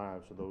hearts and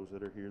lives of those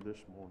that are here this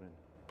morning.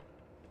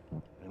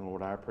 And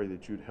Lord, I pray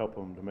that you'd help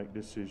them to make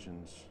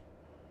decisions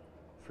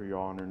for your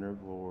honor and your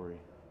glory.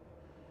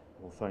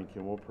 We'll thank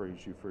you and we'll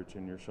praise you, for it's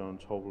in your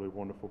Son's holy,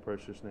 wonderful,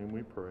 precious name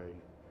we pray.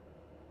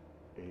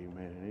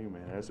 Amen and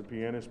amen. As the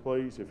pianist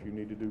plays, if you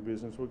need to do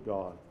business with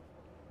God,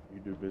 you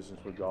do business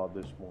with God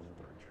this morning,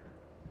 preacher.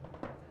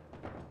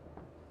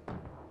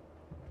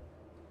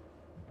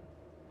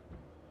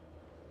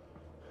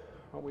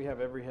 Well, we have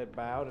every head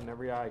bowed and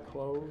every eye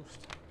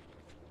closed.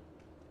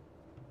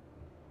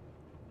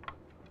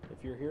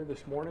 If you're here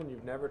this morning,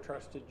 you've never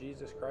trusted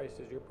Jesus Christ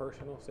as your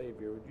personal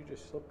Savior, would you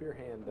just slip your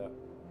hand up?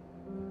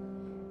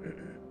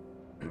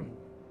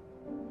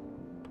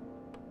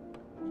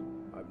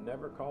 I've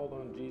never called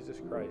on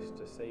Jesus Christ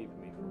to save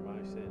me from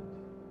my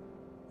sins.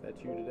 If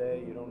that's you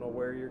today, you don't know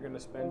where you're going to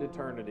spend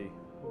eternity,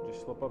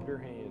 just slip up your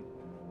hand.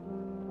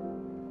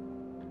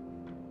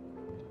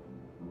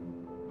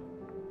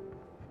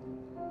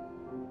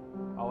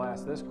 I'll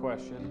ask this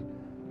question.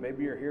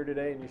 Maybe you're here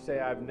today and you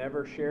say, I've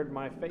never shared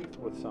my faith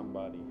with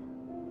somebody.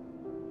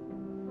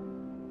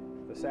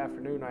 This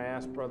afternoon I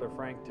asked Brother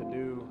Frank to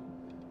do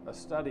a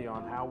study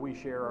on how we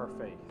share our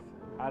faith.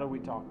 How do we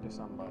talk to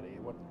somebody?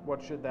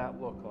 What should that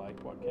look like?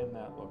 What can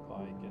that look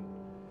like? And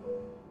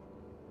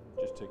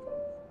just to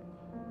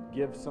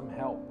give some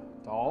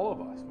help to all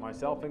of us,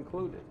 myself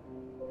included.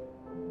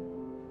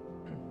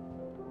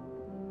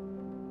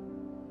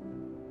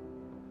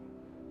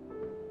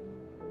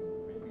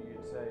 Maybe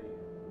you'd say,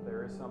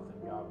 there is something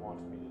God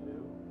wants me to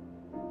do.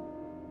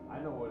 I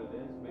know what it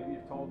is. Maybe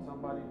you've told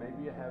somebody,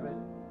 maybe you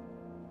haven't.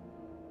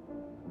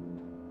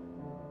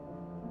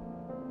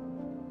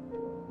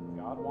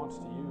 God wants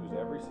to use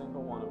every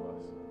single one of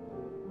us,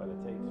 but it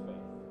takes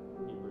faith.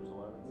 Hebrews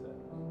 11 says.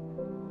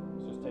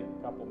 Let's just take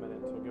a couple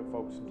minutes. We'll give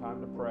folks some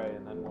time to pray,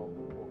 and then we'll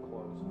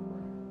close in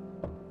prayer.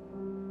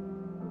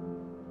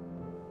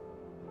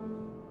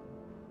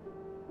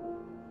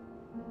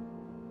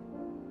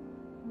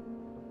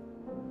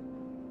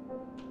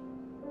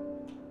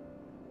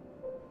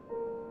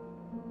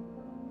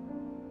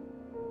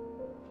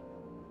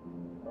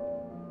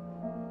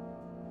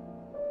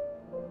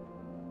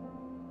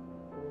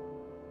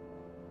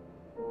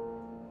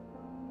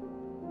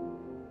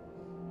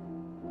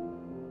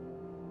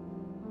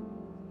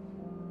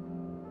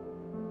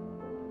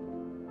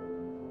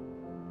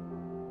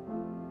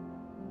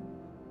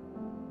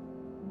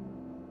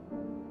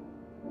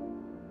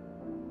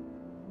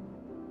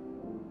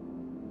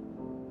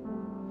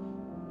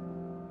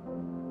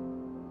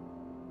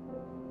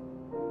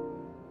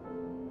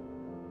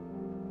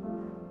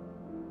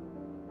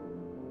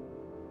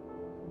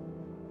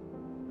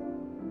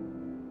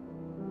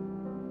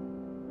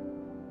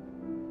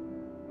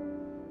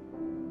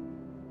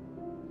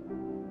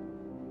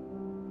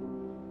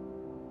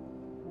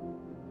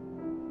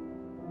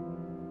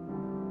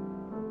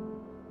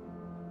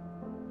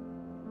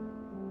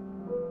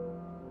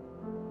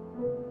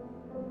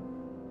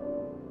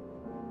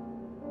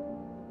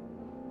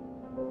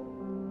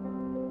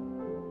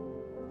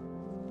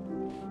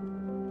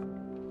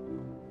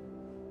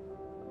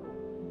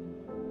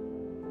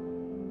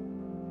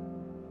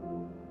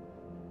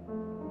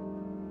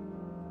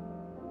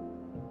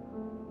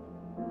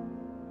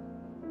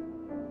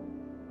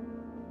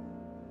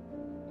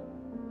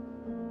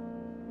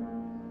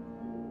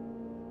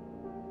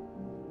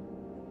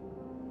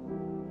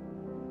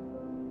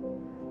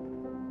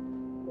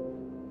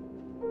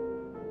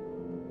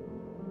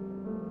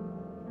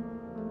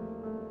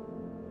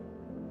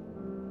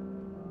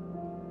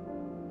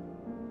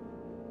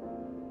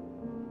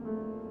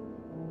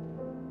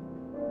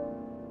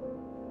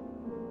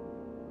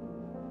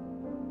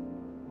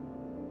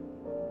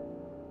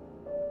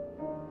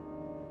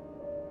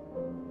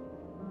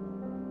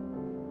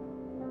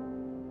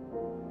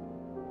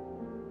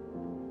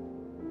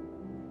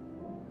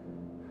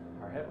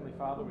 Heavenly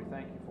Father, we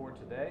thank you for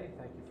today.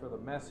 Thank you for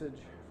the message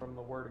from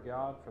the Word of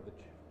God.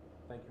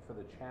 Thank you for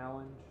the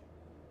challenge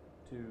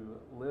to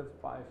live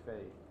by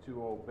faith,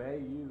 to obey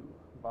you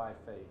by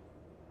faith.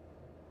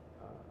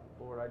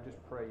 Lord, I just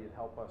pray you'd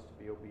help us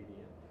to be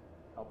obedient.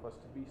 Help us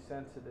to be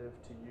sensitive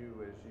to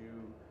you as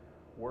you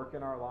work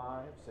in our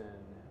lives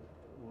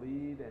and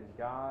lead and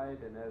guide.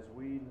 And as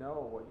we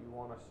know what you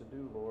want us to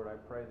do, Lord, I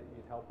pray that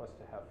you'd help us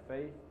to have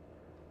faith,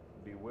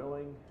 be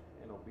willing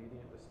and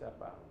obedient to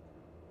step out.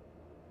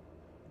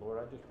 Lord,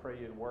 I just pray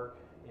you'd work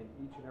in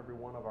each and every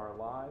one of our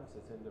lives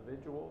as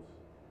individuals.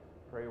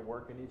 Pray you'd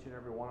work in each and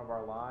every one of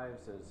our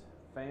lives as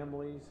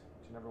families,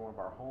 each and every one of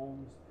our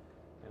homes.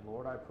 And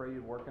Lord, I pray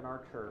you'd work in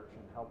our church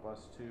and help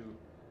us to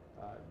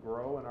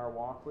grow in our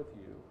walk with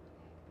you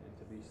and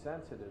to be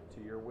sensitive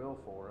to your will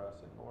for us.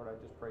 And Lord, I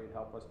just pray you'd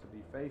help us to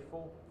be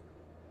faithful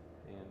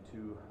and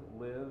to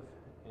live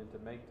and to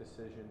make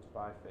decisions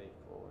by faith,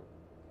 Lord.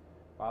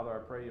 Father, I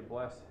pray you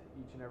bless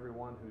each and every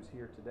one who's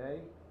here today.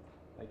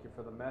 Thank you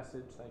for the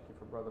message. Thank you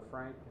for Brother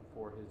Frank and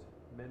for his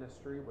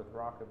ministry with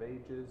Rock of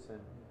Ages and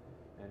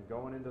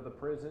going into the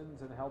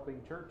prisons and helping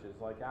churches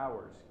like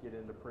ours get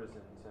into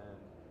prisons and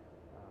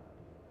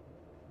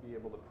be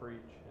able to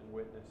preach and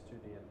witness to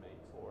the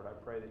inmates. Lord, I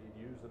pray that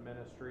you'd use the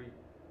ministry,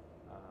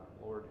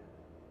 Lord,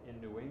 in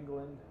New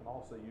England, and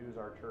also use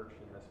our church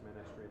in this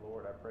ministry.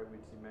 Lord, I pray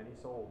we'd see many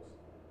souls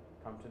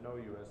come to know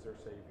you as their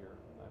Savior.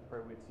 I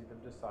pray we'd see them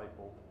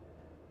discipled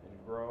and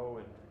grow,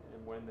 and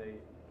when they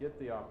get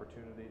the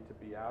opportunity to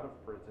be out of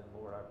prison,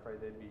 Lord, I pray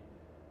they'd be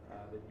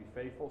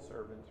faithful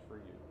servants for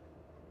you.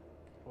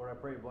 Lord, I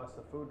pray you bless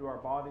the food to our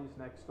bodies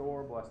next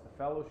door, bless the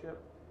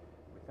fellowship.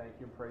 We thank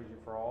you and praise you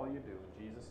for all you do. In Jesus'